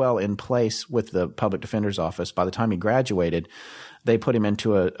pretty well in place with the public defender's office. By the time he graduated, they put him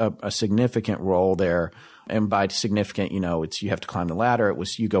into a significant role there. And by significant, it's you have to climb the ladder. It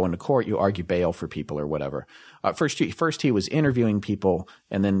was you go into court, you argue bail for people or whatever. First he was interviewing people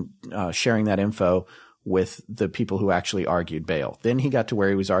and then sharing that info with the people who actually argued bail. Then he got to where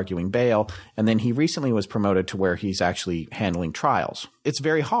he was arguing bail, and then he recently was promoted to where he's actually handling trials. It's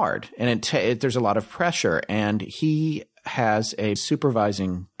very hard, and there's a lot of pressure, and he has a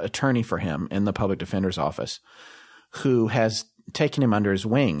supervising attorney for him in the public defender's office who has taken him under his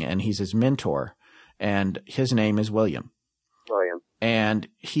wing, and he's his mentor, and his name is William. And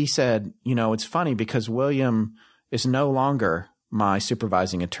he said, it's funny because William is no longer my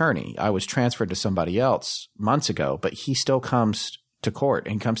supervising attorney. I was transferred to somebody else months ago, but he still comes to court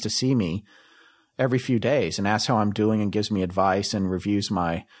and comes to see me every few days and asks how I'm doing and gives me advice and reviews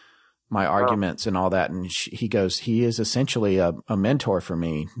my arguments and all that. And he goes, he is essentially a mentor for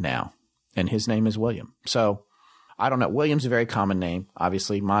me now. And his name is William. So I don't know. William's a very common name.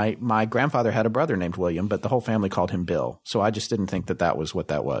 Obviously, my grandfather had a brother named William, but the whole family called him Bill. So I just didn't think that was what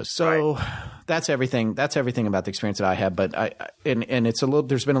that was. So that's everything. That's everything about the experience that I had. But it's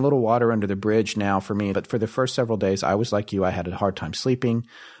there's been a little water under the bridge now for me. But for the first several days, I was like you. I had a hard time sleeping,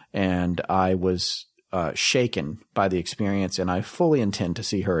 and I was shaken by the experience. And I fully intend to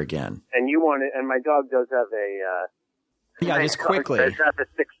see her again. And you want it? And my dog does have a. Yeah, just quickly. Does have a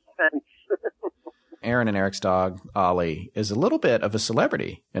sixth sense. Aaron and Eric's dog, Ollie, is a little bit of a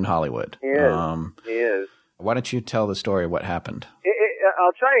celebrity in Hollywood. He is. He is. Why don't you tell the story of what happened?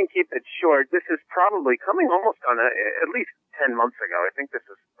 I'll try and keep it short. This is probably coming almost on at least 10 months ago. I think this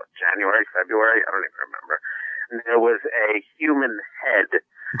is January, February. I don't even remember. And there was a human head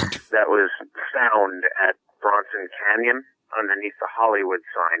that was found at Bronson Canyon underneath the Hollywood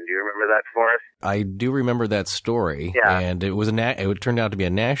sign. Do you remember that, Forrest? I do remember that story. Yeah. And it was it turned out to be a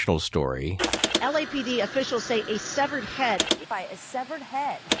national story. LAPD officials say a severed head. By a severed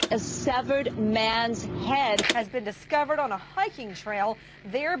head. A severed man's head has been discovered on a hiking trail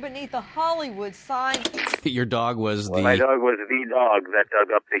there beneath the Hollywood sign. Your dog was My dog was the dog that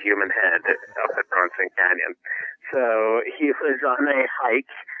dug up the human head up at Bronson Canyon. So he was on a hike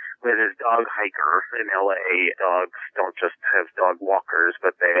with his dog hiker. In LA, dogs don't just have dog walkers,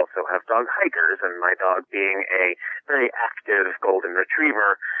 but they also have dog hikers. And my dog, being a very active golden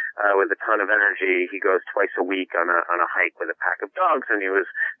retriever with a ton of energy, he goes twice a week on a hike with a pack of dogs. And he was,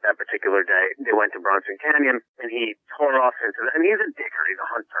 that particular day, they went to Bronson Canyon, and he tore off into and he's a digger, he's a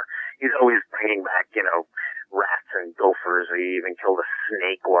hunter. He's always bringing back, rats and gophers. He even killed a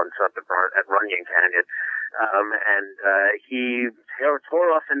snake once up at Runyon Canyon. He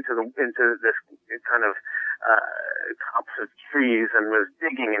tore off into this kind of copse of trees and was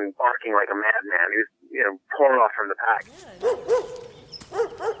digging and barking like a madman. He was, tore off from the pack.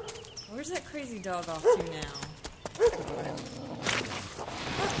 Where's that crazy dog off to now?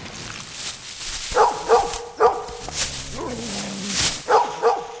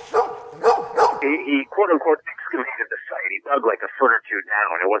 He quote-unquote excavated the site. He dug like a foot or two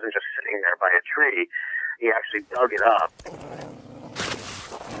down. It wasn't just sitting there by a tree. He actually dug it up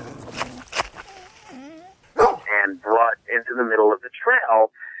and brought into the middle of the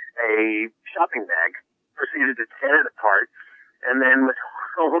trail a shopping bag, proceeded to tear it apart, and then was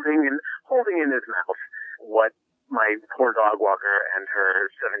holding in his mouth what my poor dog walker and her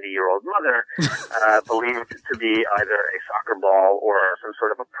 70-year-old mother believed to be either a soccer ball or some sort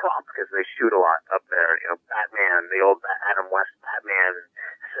of a prop, because they shoot a lot up there. Batman, the old Adam West Batman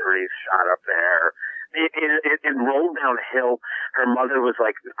series shot up there. It rolled down a hill. Her mother was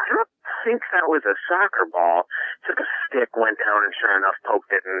like, I don't think that was a soccer ball. Took a stick, went down, and sure enough,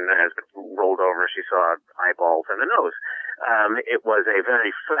 poked it, and as it rolled over, she saw eyeballs and a nose. It was a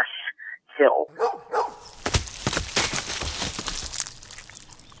very fresh kill.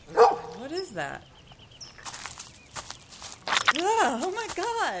 What is that? Oh my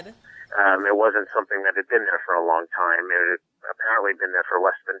God! It wasn't something that had been there for a long time. It had apparently been there for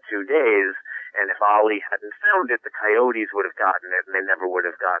less than 2 days. And if Ollie hadn't found it, the coyotes would have gotten it, and they never would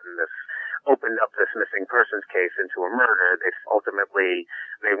have opened up this missing persons case into a murder. They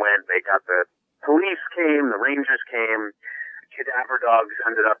got the police came, the rangers came, cadaver dogs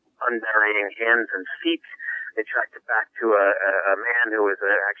ended up unburying hands and feet. They tracked it back to a man who was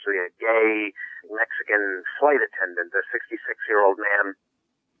actually a gay Mexican flight attendant, a 66-year-old man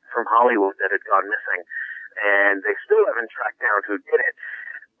from Hollywood that had gone missing, and they still haven't tracked down who did it.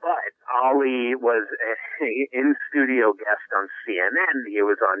 But Ollie was an in-studio guest on CNN. He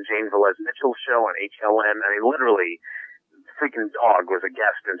was on Jane Velez-Mitchell's show on HLN. I mean, literally, the freaking dog was a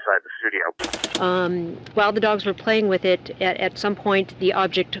guest inside the studio. While the dogs were playing with it, at some point, the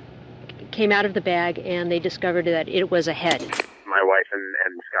object came out of the bag, and they discovered that it was a head. My wife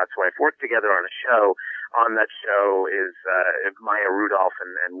and Scott's wife worked together on a show. On that show is Maya Rudolph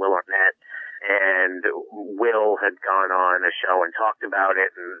and Will Arnett. And Will had gone on a show and talked about it,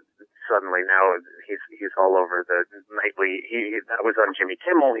 and suddenly now he's all over the nightly. That was on Jimmy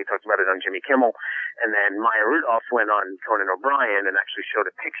Kimmel. He talked about it on Jimmy Kimmel, and then Maya Rudolph went on Conan O'Brien and actually showed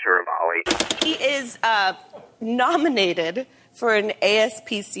a picture of Ollie. He is nominated for an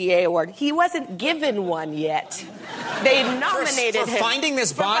ASPCA award. He wasn't given one yet. They nominated him. For finding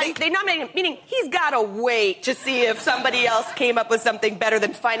this body? They nominated him, meaning he's got to wait to see if somebody else came up with something better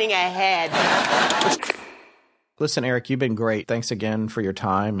than finding a head. Listen, Eric, you've been great. Thanks again for your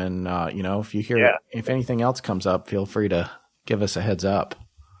time. And, if you hear if anything else comes up, feel free to give us a heads up.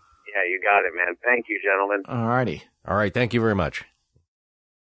 Yeah, you got it, man. Thank you, gentlemen. All righty. All right. Thank you very much.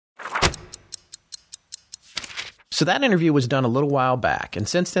 So that interview was done a little while back, and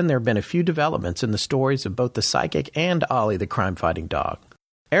since then there have been a few developments in the stories of both the psychic and Ollie, the crime-fighting dog.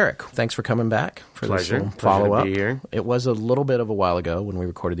 Eric, thanks for coming back for this little follow-up. To be here. It was a little bit of a while ago when we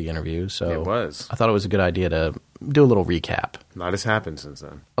recorded the interview, so it was. I thought it was a good idea to do a little recap. A lot has happened since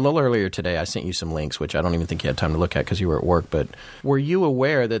then. A little earlier today, I sent you some links, which I don't even think you had time to look at because you were at work, but were you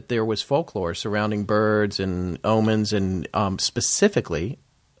aware that there was folklore surrounding birds and omens, and specifically,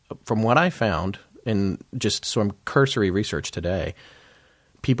 from what I found in just some cursory research today,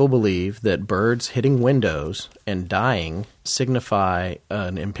 people believe that birds hitting windows and dying signify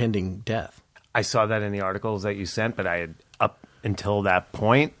an impending death. I saw that in the articles that you sent, but I had, up until that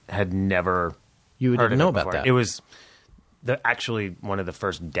point, had never You heard didn't know before. about that. It was actually one of the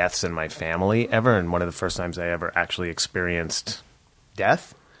first deaths in my family ever, and one of the first times I ever actually experienced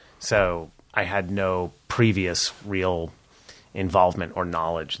death. So I had no previous real involvement or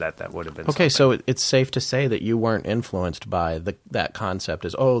knowledge that would have been okay, something. so it's safe to say that you weren't influenced by that concept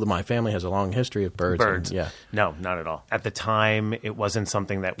as, my family has a long history of birds. Yeah. No, not at all. At the time, it wasn't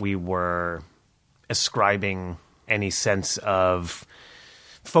something that we were ascribing any sense of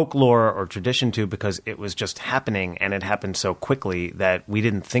folklore or tradition to, because it was just happening, and it happened so quickly that we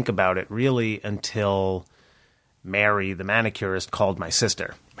didn't think about it really until Mary, the manicurist, called my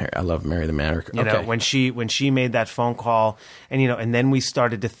sister. I love Mary the manicurist. You know, when she made that phone call, and then we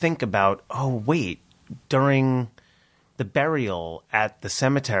started to think about, during the burial at the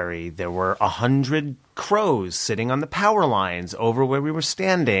cemetery, there were 100 crows sitting on the power lines over where we were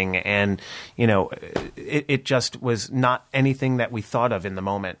standing, and it just was not anything that we thought of in the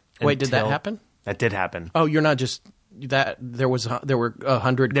moment. Wait, did that happen? That did happen. Oh, you're not just that there were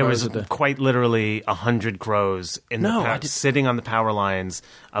 100 crows. There was quite literally 100 crows sitting on the power lines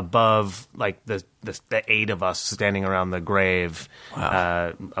above, like the 8 of us standing around the grave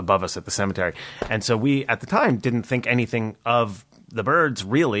above us at the cemetery. And so we at the time didn't think anything of the birds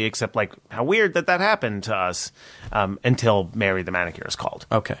really, except like how weird that happened to us, until Mary the manicurist called.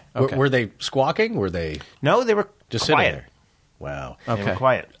 Okay. Were they squawking? Were they? No, they were just quiet. Sitting there. Wow. Okay. They were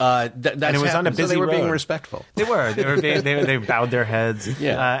quiet. And it was on a busy road. So they were being respectful. They were. They bowed their heads.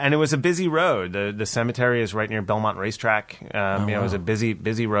 Yeah. And it was a busy road. The cemetery is right near Belmont Racetrack. It was a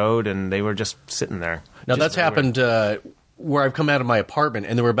busy road, and they were just sitting there. Now, that's happened where I've come out of my apartment,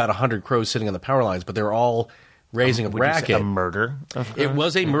 and there were about 100 crows sitting on the power lines, but they were all raising a racket. You say a murder of crows? It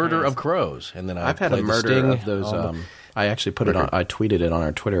was a murder of crows. And then I've had a murder of those. I actually put it on. I tweeted it on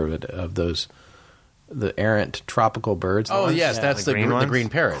our Twitter of those. The errant tropical birds. Oh, yes, that's the green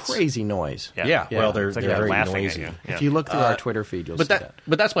parrots. Crazy noise. Yeah. Well, they're very noisy. If you look through our Twitter feed, you'll see that.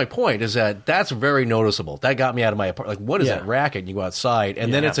 But that's my point, is that's very noticeable. That got me out of my apartment. Like, what is that racket? And you go outside,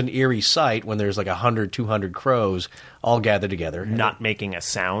 and then it's an eerie sight when there's like 100, 200 crows all gathered together. Not making a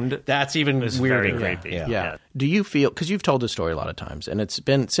sound. That's even weirder. Very creepy. Yeah. Do you feel, because you've told this story a lot of times, and it's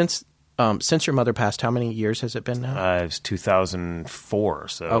been since your mother passed, how many years has it been now? It was 2004,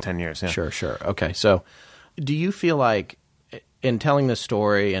 so 10 years. Yeah. Sure. Okay, so do you feel like in telling this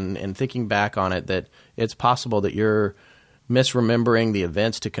story and thinking back on it that it's possible that you're misremembering the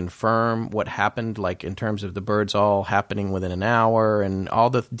events to confirm what happened, like in terms of the birds all happening within an hour and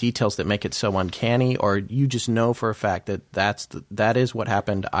all the details that make it so uncanny, or you just know for a fact that that is what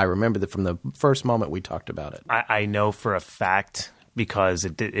happened? I remember that from the first moment we talked about it. I know for a fact, because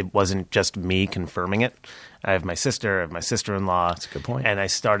it wasn't just me confirming it. I have my sister, I have my sister-in-law. That's a good point. And I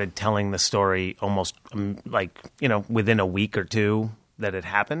started telling the story almost within a week or two that it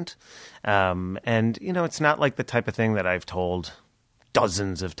happened. And, it's not like the type of thing that I've told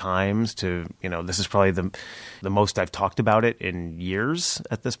dozens of times to, this is probably the most I've talked about it in years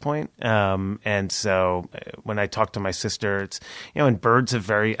at this point. And so when I talk to my sister, it's, and birds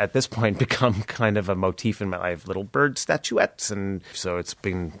have at this point become kind of a motif in my life, little bird statuettes. And so it's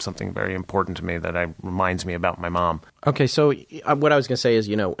been something very important to me that reminds me about my mom. Okay, so what I was going to say is,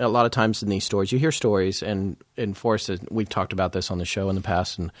 a lot of times in these stories, you hear stories, and in Forrest, we've talked about this on the show in the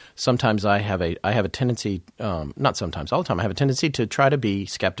past, and sometimes I have a tendency, not sometimes, all the time, I have a tendency to try to be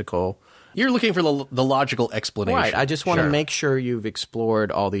skeptical. You're looking for the logical explanation. Right, I just want to make sure you've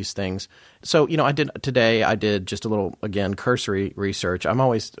explored all these things. So, I did just a little, again, cursory research. I'm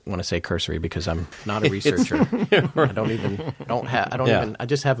always want to say cursory because I'm not a researcher. I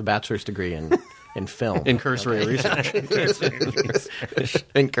just have a bachelor's degree in film. In cursory research.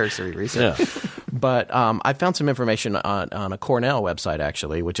 In cursory research. Yeah. But I found some information on a Cornell website,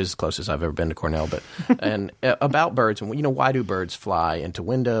 actually, which is the closest I've ever been to Cornell, and about birds. And, why do birds fly into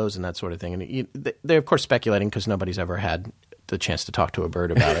windows and that sort of thing? And they're, of course, speculating because nobody's ever had the chance to talk to a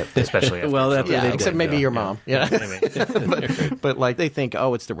bird about it. Especially after except maybe your mom. Yeah. but like they think,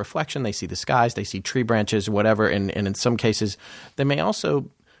 it's the reflection. They see the skies. They see tree branches, whatever. And in some cases, they may also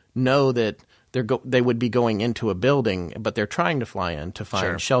know that they would be going into a building, but they're trying to fly in to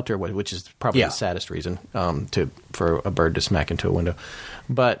find shelter, which is probably the saddest reason for a bird to smack into a window.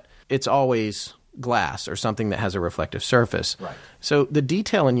 But it's always glass or something that has a reflective surface. Right. So the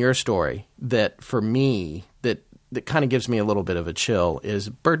detail in your story that, for me, that kind of gives me a little bit of a chill is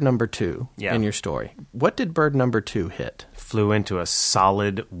bird number 2 in your story. What did bird number 2 hit? Flew into a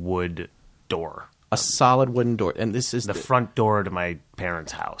solid wood door. A solid wooden door. And this is the front door to my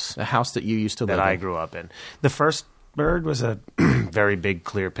parents' house. The house that you used to live in. That I grew up in. The first bird was a very big,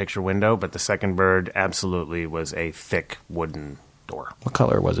 clear picture window, but the second bird absolutely was a thick wooden door. What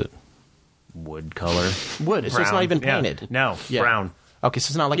color was it? Wood color. Wood. So it's not even painted? Yeah. No, brown. Okay,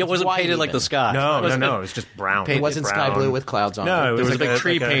 so it's not like it wasn't painted like the sky. No, it was just brown. It wasn't sky blue with clouds on it. No, there was a big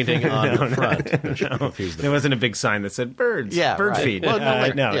tree painting on the front. There wasn't a big sign that said birds. Yeah, bird feed. Well,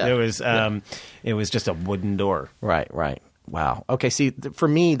 it was just a wooden door. Right. Wow. Okay, see, for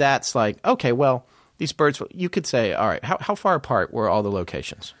me, that's like, okay, well, these birds, you could say, all right, how far apart were all the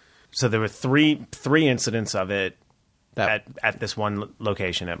locations? So there were three incidents of it. At this one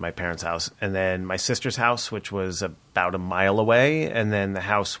location at my parents' house, and then my sister's house, which was about a mile away, and then the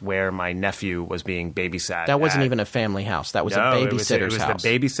house where my nephew was being babysat. That wasn't even a family house. That was a babysitter's house. It was the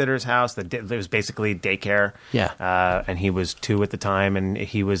babysitter's house. It was basically daycare. Yeah. And he was 2 at the time, and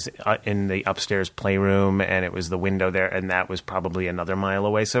he was in the upstairs playroom, and it was the window there, and that was probably another mile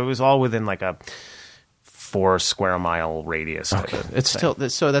away. So it was all within like a 4 square mile radius. Okay. It's still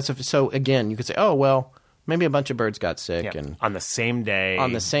so again, you could say, oh well. Maybe a bunch of birds got sick. And on the same day.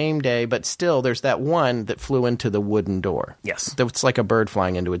 On the same day, but still there's that one that flew into the wooden door. Yes. It's like a bird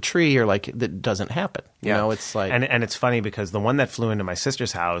flying into a tree or like that doesn't happen. You know, it's like... And it's funny because the one that flew into my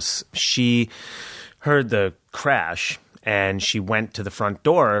sister's house, she heard the crash and she went to the front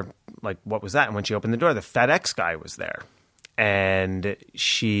door, like, what was that? And when she opened the door, the FedEx guy was there. And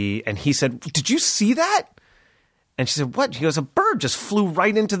he said, did you see that? And she said, what? He goes, a bird just flew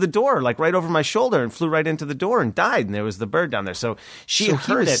right into the door, like right over my shoulder, and flew right into the door and died. And there was the bird down there. So he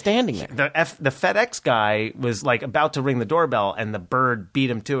was standing there. The FedEx guy was like about to ring the doorbell, and the bird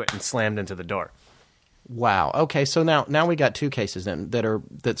beat him to it and slammed into the door. Wow. Okay. So now we got 2 cases then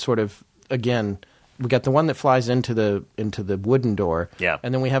that sort of, again, we got the one that flies into the wooden door. Yeah.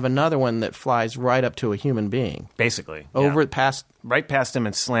 And then we have another one that flies right up to a human being. Basically. Right past him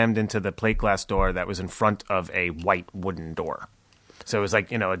and slammed into the plate glass door that was in front of a white wooden door. So it was like,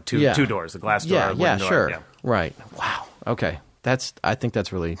 two doors, the glass door, a wooden door. Sure. Yeah. Right. Wow. Okay. I think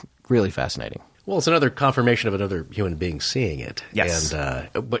that's really, really fascinating. Well, it's another confirmation of another human being seeing it. Yes.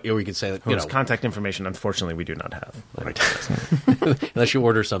 And, but we could say that, whose contact information, unfortunately, we do not have. Right. Unless you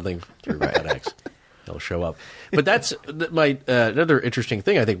order something through FedEx. They'll show up. But that's another interesting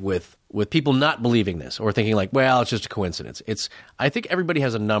thing, I think, with people not believing this or thinking like, well, it's just a coincidence. I think everybody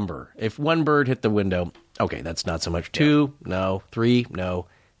has a number. If one bird hit the window, okay, that's not so much. 2, no. 3, no.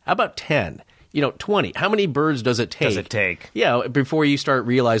 How about 10? 20. How many birds does it take? Yeah, before you start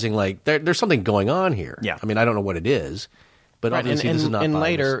realizing like there's something going on here. Yeah. I mean, I don't know what it is. But obviously this is not biased,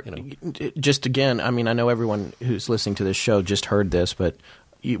 later, just again, I mean, I know everyone who's listening to this show just heard this, but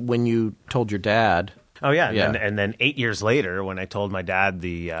when you told your dad... Oh, yeah. And then 8 years later, when I told my dad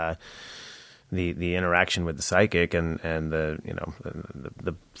the the interaction with the psychic and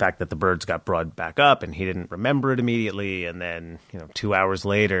the fact that the birds got brought back up and he didn't remember it immediately, and then 2 hours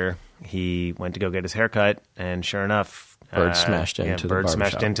later he went to go get his haircut, and sure enough, bird smashed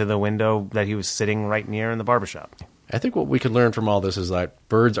into the window that he was sitting right near in the barbershop. I think what we can learn from all this is that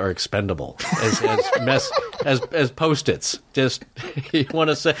birds are expendable as Post-its. Just you want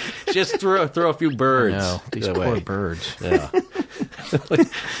to say, just throw a few birds. No, these poor birds. Yeah,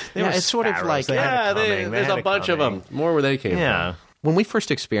 it's sort of like there's a bunch of them. More where they came from. When we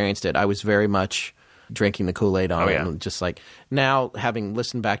first experienced it, I was very much drinking the Kool-Aid on it, and just like now, having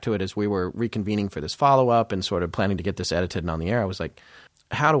listened back to it as we were reconvening for this follow-up and sort of planning to get this edited and on the air, I was like,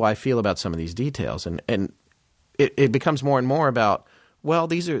 how do I feel about some of these details? And it becomes more and more about, well,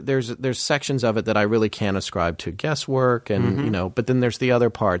 there's sections of it that I really can ascribe to guesswork, and but then there's the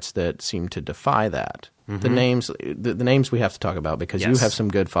other parts that seem to defy that. The names we have to talk about, because you have some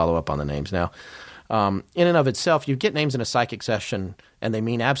good follow-up on the names now. In and of itself, you get names in a psychic session and they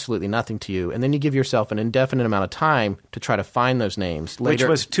mean absolutely nothing to you, and then you give yourself an indefinite amount of time to try to find those names later. Which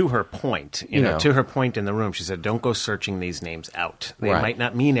was to her point. To her point in the room. She said, don't go searching these names out. They might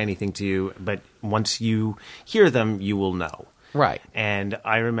not mean anything to you, but once you hear them, you will know. Right. And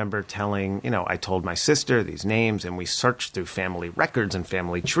I remember I told my sister these names, and we searched through family records and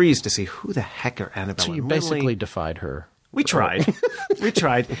family trees to see who the heck are Annabelle and Lily. So you basically defied her. We tried. We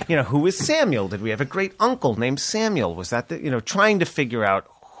tried. Who is Samuel? Did we have a great uncle named Samuel? Was that trying to figure out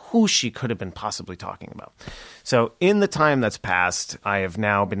who she could have been possibly talking about. So in the time that's passed, I have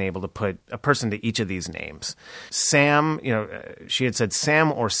now been able to put a person to each of these names. Sam, she had said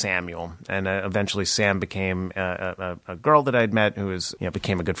Sam or Samuel, and eventually Sam became a girl that I'd met who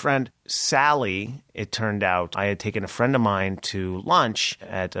became a good friend. Sally, it turned out, I had taken a friend of mine to lunch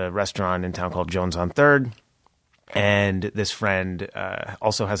at a restaurant in town called Jones on 3rd. And this friend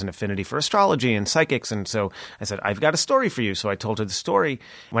also has an affinity for astrology and psychics. And so I said, I've got a story for you. So I told her the story.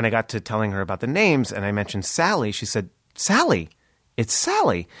 When I got to telling her about the names and I mentioned Sally, she said, Sally, it's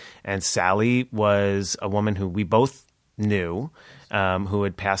Sally. And Sally was a woman who we both knew, who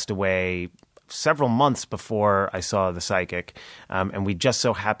had passed away several months before I saw the psychic. And we just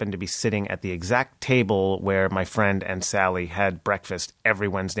so happened to be sitting at the exact table where my friend and Sally had breakfast every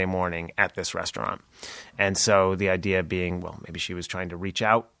Wednesday morning at this restaurant. And so the idea being, well, maybe she was trying to reach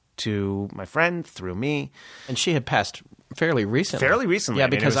out to my friend through me. And she had passed fairly recently. Yeah,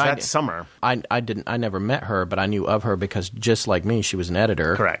 because that summer. I never met her, but I knew of her because just like me, she was an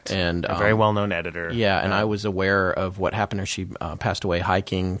editor. Correct. And a very well-known editor. Yeah, and I was aware of what happened to her. She passed away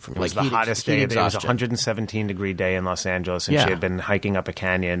hiking from the hottest day. It was a 117-degree day in Los Angeles, and she had been hiking up a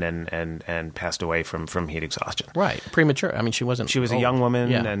canyon and passed away from heat exhaustion. Right. Premature. I mean, she wasn't. She was old. A young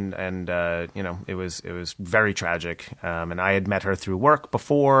woman, and it was very tragic. And I had met her through work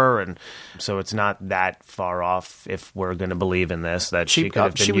before, and so it's not that far off if we're going to believe in this, that she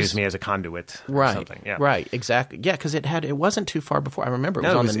could have used me as a conduit or something. Yeah. Right, exactly. Yeah, because it wasn't too far before. I remember it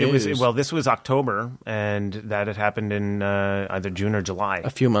was on the news. This was October, and that had happened in either June or July.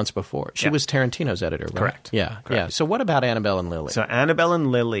 A few months before. She was Tarantino's editor, right? Correct. Yeah, yeah. So what about Annabelle and Lily? So Annabelle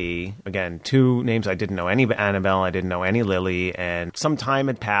and Lily, again, two names. I didn't know any Annabelle, I didn't know any Lily, and some time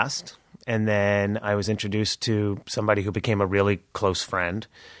had passed, and then I was introduced to somebody who became a really close friend,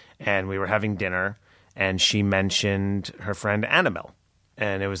 and we were having dinner, and she mentioned her friend Annabelle.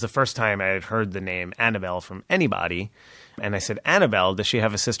 And it was the first time I had heard the name Annabelle from anybody. And I said, Annabelle, does she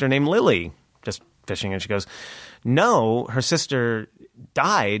have a sister named Lily? Just fishing. And she goes, no, her sister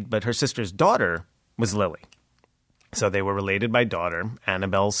died, but her sister's daughter was Lily. So they were related by daughter.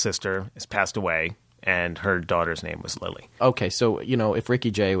 Annabelle's sister has passed away, and her daughter's name was Lily. Okay, so, if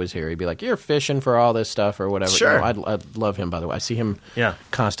Ricky Jay was here, he'd be like, you're fishing for all this stuff or whatever. Sure. I'd love him, by the way. I see him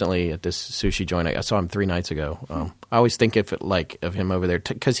constantly at this sushi joint. I saw him 3 nights ago. I always think of him over there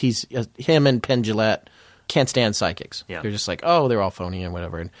because he's him and Penn Jillette can't stand psychics. Yeah. They're just like, oh, they're all phony and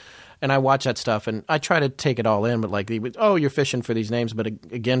whatever. And I watch that stuff, and I try to take it all in, but you're fishing for these names. But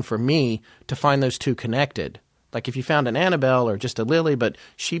again, for me, to find those two connected – like if you found an Annabelle or just a Lily, but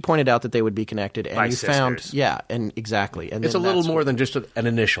she pointed out that they would be connected, and by you sisters. found, and exactly, and it's a little more than just an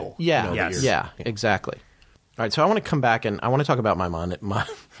initial. Yeah, exactly. All right, so I want to come back and I want to talk about Maimonides.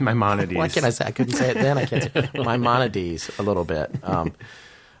 Why can't I say? I couldn't say it then. I can't say Maimonides a little bit.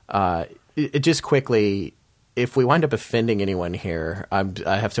 It just quickly. If we wind up offending anyone here, I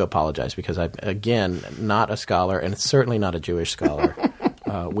have to apologize because I'm, again, not a scholar and certainly not a Jewish scholar.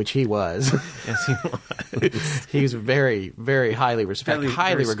 Which he was. Yes, he was. He was very, very highly respected,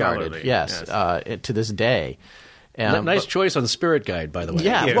 highly regarded. Yes, to this day. Nice choice on Spirit Guide, by the way.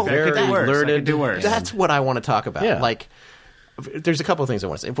 Yeah, well, very learned. That's what I want to talk about. Yeah. Like, there's a couple of things I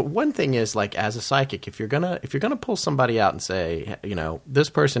want to say. But one thing is, like, as a psychic, if you're gonna pull somebody out and say, you know, this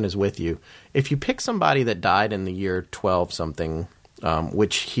person is with you, if you pick somebody that died in the year 12 something,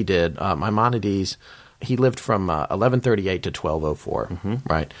 which he did, Maimonides, he lived from 1138 to 1204,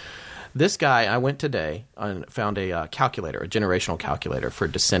 right? This guy, I went today and found a calculator, a generational calculator for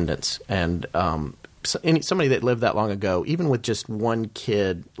descendants, and somebody that lived that long ago, even with just one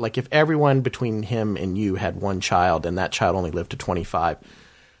kid, like if everyone between him and you had one child and that child only lived to 25,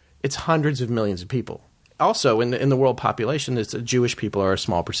 it's hundreds of millions of people. Also, in the world population, Jewish people are a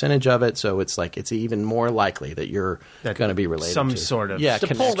small percentage of it, so it's like it's even more likely that you're going to be related some to sort of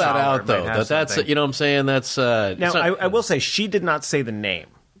to pull that out though. That's you know what I'm saying. That's now I will say she did not say the name.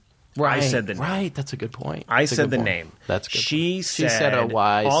 Right, I said the name. Right, that's a good point. I said the name. That's good. She said a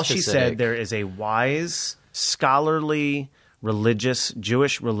wise. All she said, there is a wise, scholarly,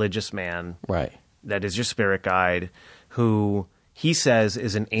 Jewish religious man, right? That is your spirit guide, who he says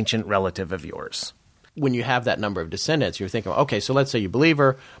is an ancient relative of yours. When you have that number of descendants, you're thinking, okay, so let's say you believe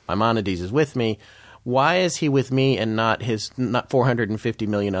her. Maimonides is with me. Why is he with me and not 450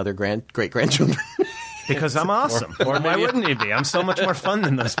 million other great grandchildren? Because I'm awesome. Or why wouldn't he be? I'm so much more fun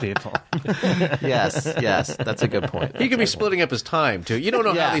than those people. Yes, that's a good point. He could be splitting up his time, too. You don't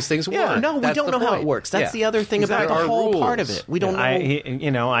know how these things work. No, we don't know how it works. That's the other thing about the whole part of it. We don't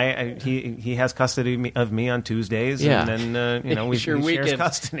know. He has custody of me on Tuesdays, and then we share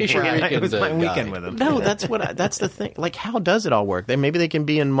custody. It was my weekend with him. No, that's the thing. Like, how does it all work? Maybe they can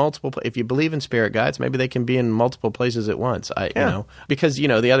be in multiple. If you believe in spirit guides, maybe they can be in multiple places at once. Because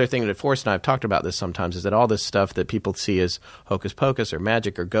the other thing that Forrest and I have talked about this sometimes is that all this stuff that people see as hocus pocus or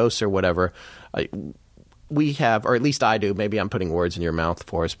magic or ghosts or whatever, we have, or at least I do, maybe I'm putting words in your mouth,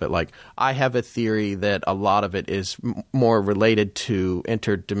 Forrest, but like I have a theory that a lot of it is more related to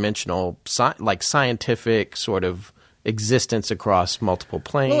interdimensional, like scientific sort of existence across multiple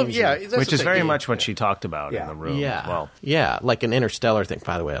planes. Well, which is very much what she talked about in the room. Yeah, like an interstellar thing.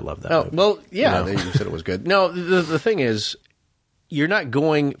 By the way, I love that movie. Well, you said it was good. No, the thing is, you're not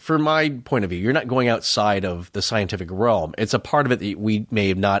going, from my point of view, you're not going outside of the scientific realm. It's a part of it that we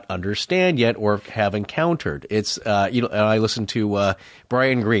may not understand yet or have encountered. It's, I listened to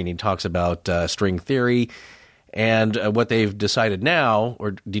Brian Greene. He talks about string theory, and what they've decided now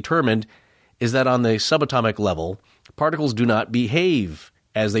or determined is that on the subatomic level, particles do not behave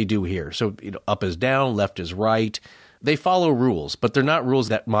as they do here. So up is down, left is right. They follow rules, but they're not rules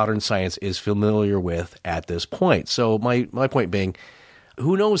that modern science is familiar with at this point. So my point being,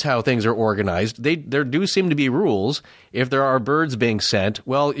 who knows how things are organized? There do seem to be rules. If there are birds being sent,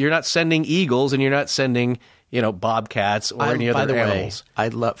 well, you're not sending eagles and you're not sending bobcats or any other animals. I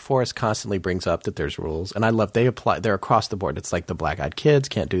love Forrest constantly brings up that there's rules, and I love they're across the board. It's like the black-eyed kids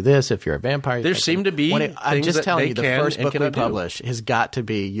can't do this if you're a vampire. There seem to be I'm just telling you, the first book we publish has got to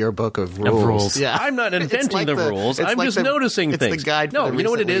be your book of rules. Yeah. I'm not inventing the rules. I'm just noticing things. It's the guide. No, you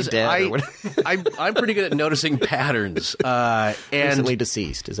know what it is. I'm pretty good at noticing patterns. And recently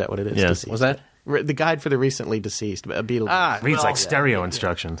deceased. Is that what it is? Yes. Was that? The guide for the recently deceased, a beetle. Reads like stereo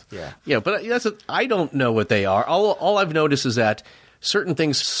instructions. Yeah, but I don't know what they are. All I've noticed is that certain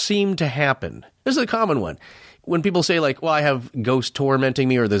things seem to happen. This is a common one. When people say, like, well, I have ghosts tormenting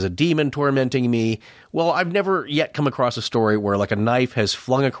me or there's a demon tormenting me, well, I've never yet come across a story where, like, a knife has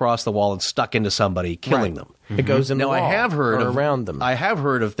flung across the wall and stuck into somebody, killing them. Mm-hmm. It goes in the wall. I have heard around them. I have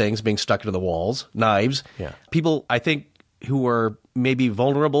heard of things being stuck into the walls, knives. Yeah. People, I think, who are maybe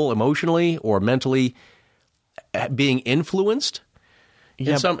vulnerable emotionally or mentally being influenced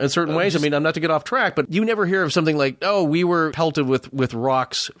in certain ways. I mean, I'm not to get off track, but you never hear of something like, oh, we were pelted with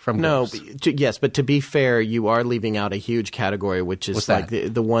rocks from ghosts. Yes, but to be fair, you are leaving out a huge category, which is like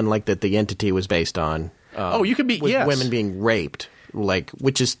the one like that the entity was based on. You could be, women being raped.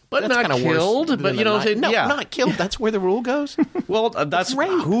 Which is but not killed, but not killed. That's where the rule goes. Well, that's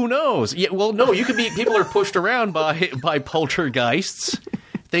who knows. Yeah, well, no, you could be. People are pushed around by poltergeists.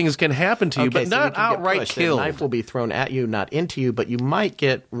 Things can happen to you, but not outright killed. The knife will be thrown at you, not into you, but you might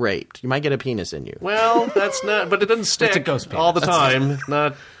get raped. You might get a penis in you. Well, that's not. But it doesn't stick all the time.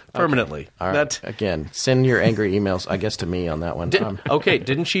 Not permanently. Okay. All right. Again, send your angry emails, I guess, to me on that one.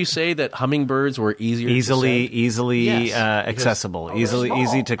 Didn't she say that hummingbirds were easily accessible,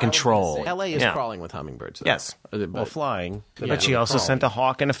 easy to control? LA is crawling with hummingbirds, though. Yes. Well, flying. But she also sent a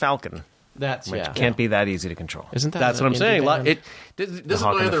hawk and a falcon. Which can't be that easy to control. Isn't that? That's what I'm saying. This is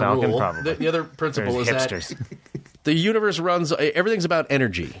my other rule. The other principle is that the universe runs. Everything's about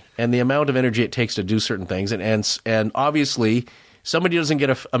energy and the amount of energy it takes to do certain things, and obviously somebody doesn't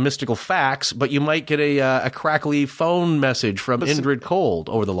get a mystical fax, but you might get a crackly phone message from Indrid Cold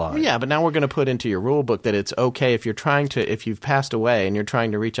over the line. Yeah, but now we're going to put into your rule book that it's okay if you've passed away and you're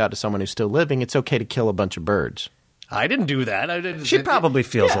trying to reach out to someone who's still living, it's okay to kill a bunch of birds. I didn't do that. She probably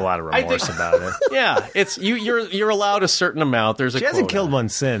feels a lot of remorse about it. Yeah, it's you're allowed a certain amount. She hasn't killed one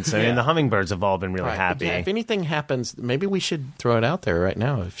since. I mean, the hummingbirds have all been really happy. Yeah, if anything happens, maybe we should throw it out there right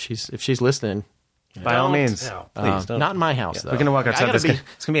now. If she's listening, by all means, please don't. Not in my house though. We're gonna walk outside. It's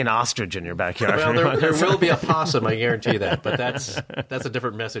gonna be an ostrich in your backyard. Well, there will be a possum. I guarantee that. But that's a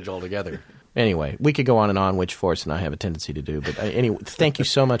different message altogether. Anyway, we could go on and on, which Forrest and I have a tendency to do. But anyway, thank you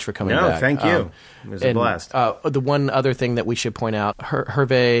so much for coming back. No, thank you. It was a blast. The one other thing that we should point out,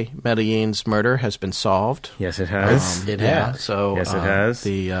 Hervé Medellin's murder has been solved. Yes, it has. It has. So, yes, it has.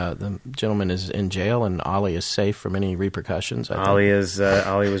 The gentleman is in jail, and Ollie is safe from any repercussions. Ollie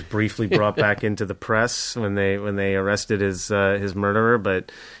was briefly brought back into the press when they arrested his murderer,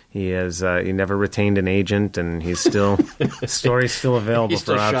 but he never retained an agent, and he's still the story's still available he's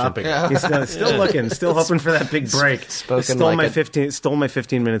still for option. shopping. He's still looking, still hoping for that big break. Stole my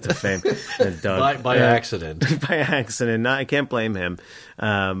 15 minutes of fame. by accident. By accident. No, I can't blame him.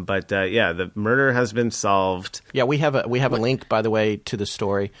 But the murder has been solved. Yeah, we have a link, by the way, to the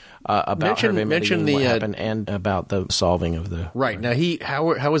story about mention what happened and about the solving of the right. Now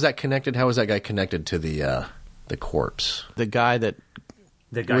how was that connected? How was that guy connected to the corpse? The guy that.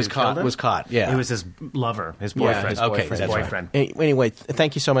 The guy was caught. Yeah, it was his lover, his boyfriend. His boyfriend. Right. Anyway,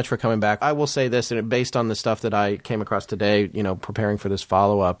 thank you so much for coming back. I will say this, and based on the stuff that I came across today, preparing for this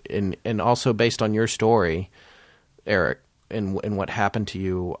follow up, and also based on your story, Eric, and what happened to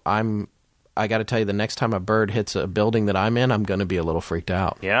you, I got to tell you, the next time a bird hits a building that I'm in, I'm going to be a little freaked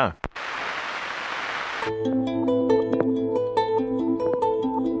out. Yeah.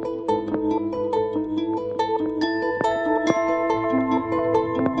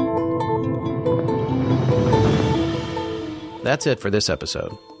 That's it for this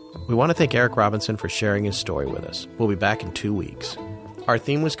episode. We want to thank Eric Robinson for sharing his story with us. We'll be back in 2 weeks. Our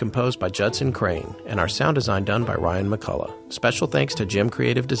theme was composed by Judson Crane, and our sound design done by Ryan McCullough. Special thanks to Jim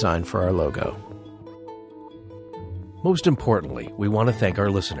Creative Design for our logo. Most importantly, we want to thank our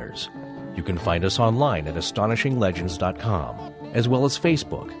listeners. You can find us online at astonishinglegends.com, as well as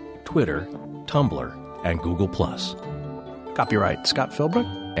Facebook, Twitter, Tumblr, and Google+. Copyright Scott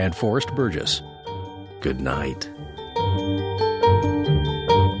Philbrook and Forrest Burgess. Good night.